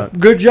misconduct. We got a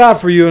good job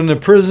for you in the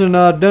prison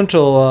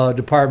dental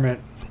department.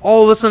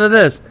 Oh, listen to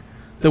this.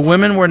 The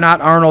women were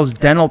not Arnold's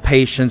dental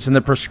patients, and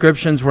the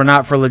prescriptions were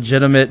not for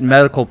legitimate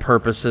medical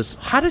purposes.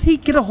 How did he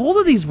get a hold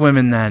of these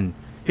women then,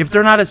 if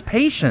they're not his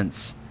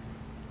patients?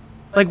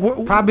 Like,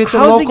 probably at the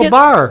local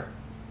bar.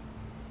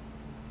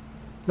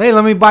 Hey,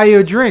 let me buy you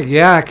a drink.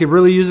 Yeah, I could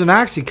really use an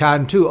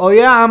Oxycontin too. Oh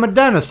yeah, I'm a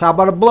dentist. How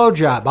about a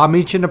blowjob? I'll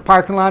meet you in the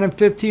parking lot in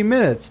 15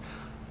 minutes.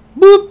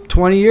 Boop,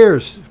 20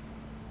 years.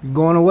 You're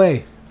going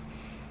away.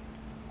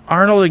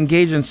 Arnold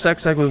engaged in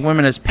sex act with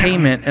women as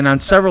payment, and on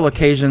several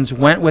occasions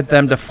went with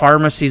them to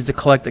pharmacies to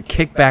collect a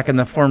kickback in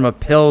the form of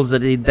pills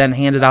that he then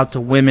handed out to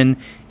women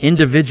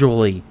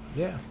individually.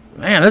 Yeah.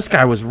 Man, this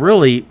guy was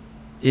really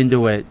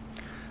into it.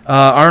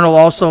 Arnold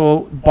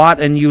also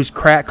bought and used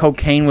crack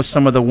cocaine with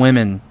some of the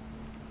women.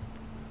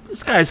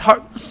 This guy's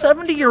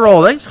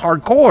 70-year-old. He's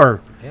hardcore.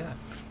 Yeah.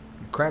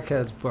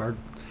 Crackheads are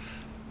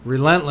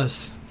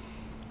relentless.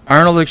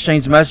 Arnold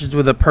exchanged messages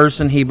with a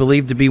person he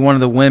believed to be one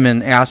of the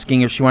women,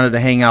 asking if she wanted to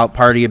hang out,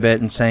 party a bit,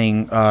 and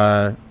saying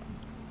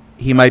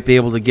he might be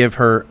able to give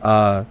her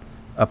a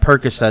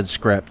Percocet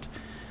script.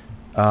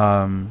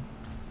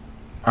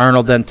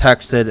 Arnold then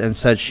texted and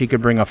said she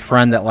could bring a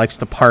friend that likes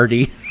to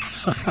party.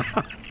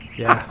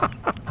 Yeah.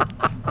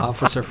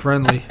 Officer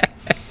friendly.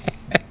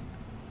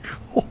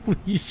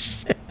 Holy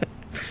shit.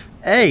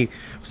 Hey,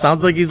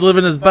 sounds like he's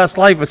living his best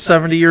life at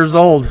 70 years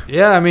old.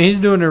 Yeah, I mean, he's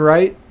doing it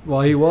right.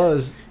 Well, he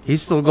was.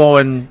 He's still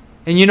going.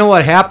 And you know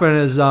what happened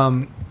is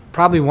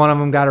probably one of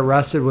them got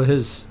arrested with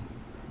his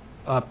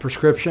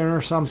prescription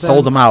or something.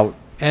 Sold him out.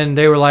 And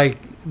they were like,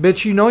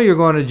 bitch, you know you're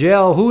going to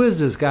jail. Who is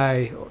this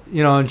guy?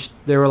 You know, and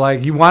they were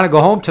like, you want to go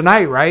home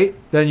tonight, right?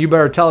 Then you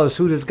better tell us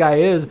who this guy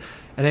is.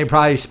 And they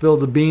probably spilled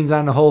the beans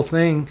on the whole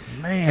thing.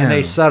 Man. And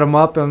they set him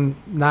up and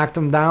knocked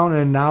him down,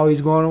 and now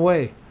he's going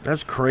away.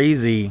 That's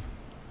crazy.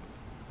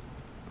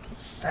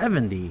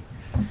 70.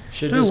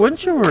 Should Dude,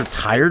 wouldn't you have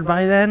retired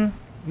by then?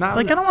 not,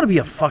 Like, I don't want to be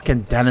a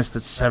fucking dentist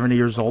at 70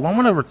 years old. I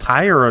want to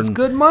retire and it's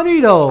good money,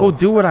 though. go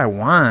do what I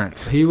want.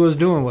 He was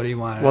doing what he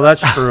wanted. Well,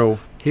 that's true.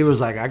 He was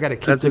like, I got to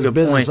keep That's a this good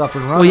business point. up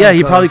and running. Well, yeah,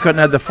 he probably 'cause- couldn't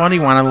have the funny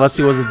one unless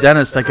he was a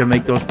dentist that could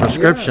make those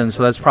prescriptions.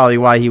 So that's probably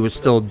why he was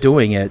still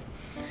doing it.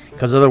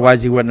 Because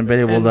otherwise he wouldn't have been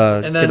able to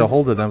and get then- a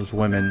hold of those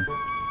women.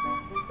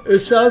 It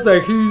sounds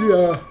like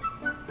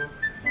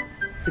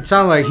It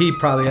sounded like he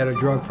probably had a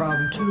drug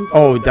problem too.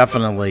 Oh,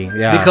 definitely.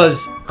 Yeah.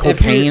 Because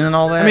cocaine if you- and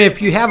all that? I mean,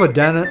 if you have a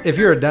dentist, if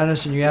you're a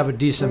dentist and you have a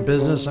decent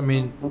business, I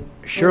mean,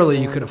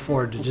 surely you could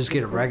afford to just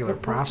get a regular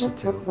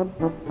prostitute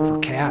for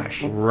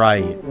cash.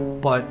 Right.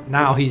 But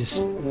now he's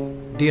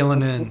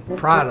dealing in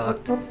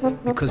product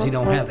because he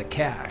don't have the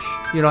cash.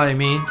 You know what I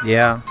mean?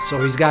 Yeah. So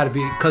he's got to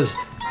be, because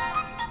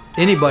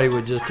anybody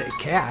would just take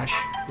cash.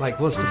 Like,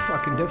 what's the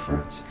fucking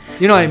difference?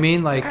 You know what I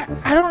mean? Like,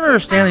 I don't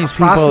understand these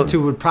people.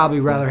 prostitute would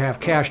probably rather have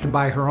cash to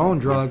buy her own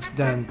drugs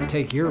than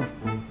take your.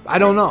 I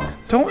don't know.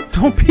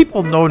 Don't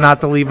people know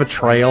not to leave a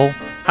trail?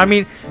 I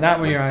mean, Not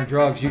when you're on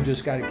drugs. You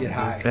just got to get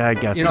high. I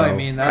guess You know so. what I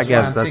mean? I why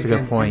guess I'm that's a thinking-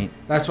 good point.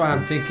 That's why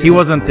I'm thinking He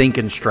wasn't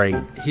thinking straight.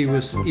 He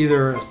was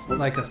either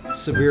like a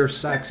severe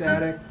sex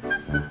addict,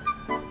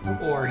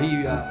 or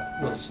he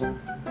was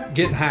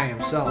getting high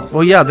himself.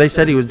 Well, yeah, they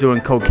said he was doing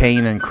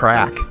cocaine and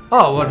crack.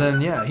 Oh, well then,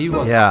 yeah, he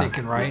wasn't Yeah.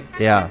 thinking right.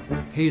 Yeah.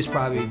 He's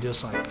probably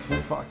just like,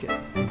 fuck it,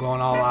 I'm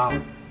going all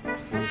out,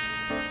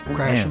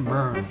 crash Man. and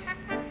burn.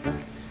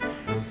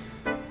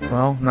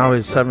 Well, now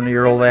his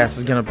 70-year-old ass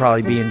is going to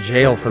probably be in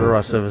jail for the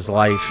rest of his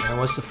life. And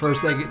what's the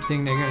first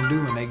thing they're gonna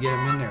do when they get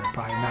him in there?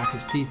 Probably knock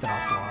his teeth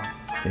out for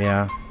him.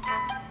 Yeah.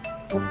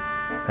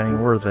 That ain't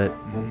worth it.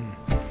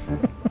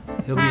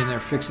 He'll be in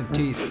there fixing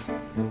teeth.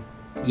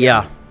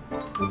 Yeah.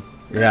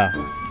 Yeah.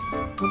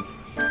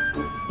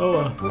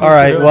 All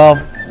right. Well,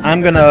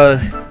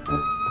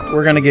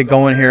 we're gonna get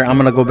going here. I'm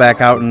gonna go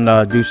back out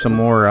and do some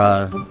more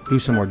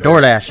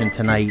DoorDashing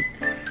tonight.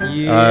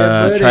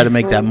 Yeah, Try to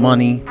make that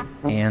money.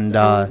 And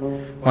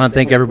want to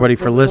thank everybody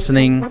for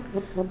listening.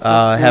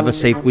 Have a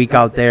safe week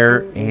out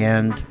there,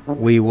 and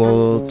we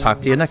will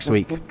talk to you next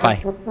week.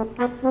 Bye.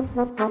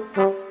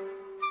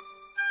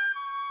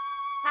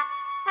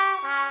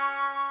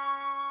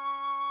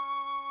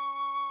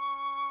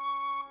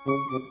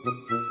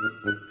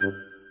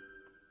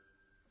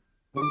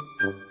 Thank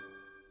you.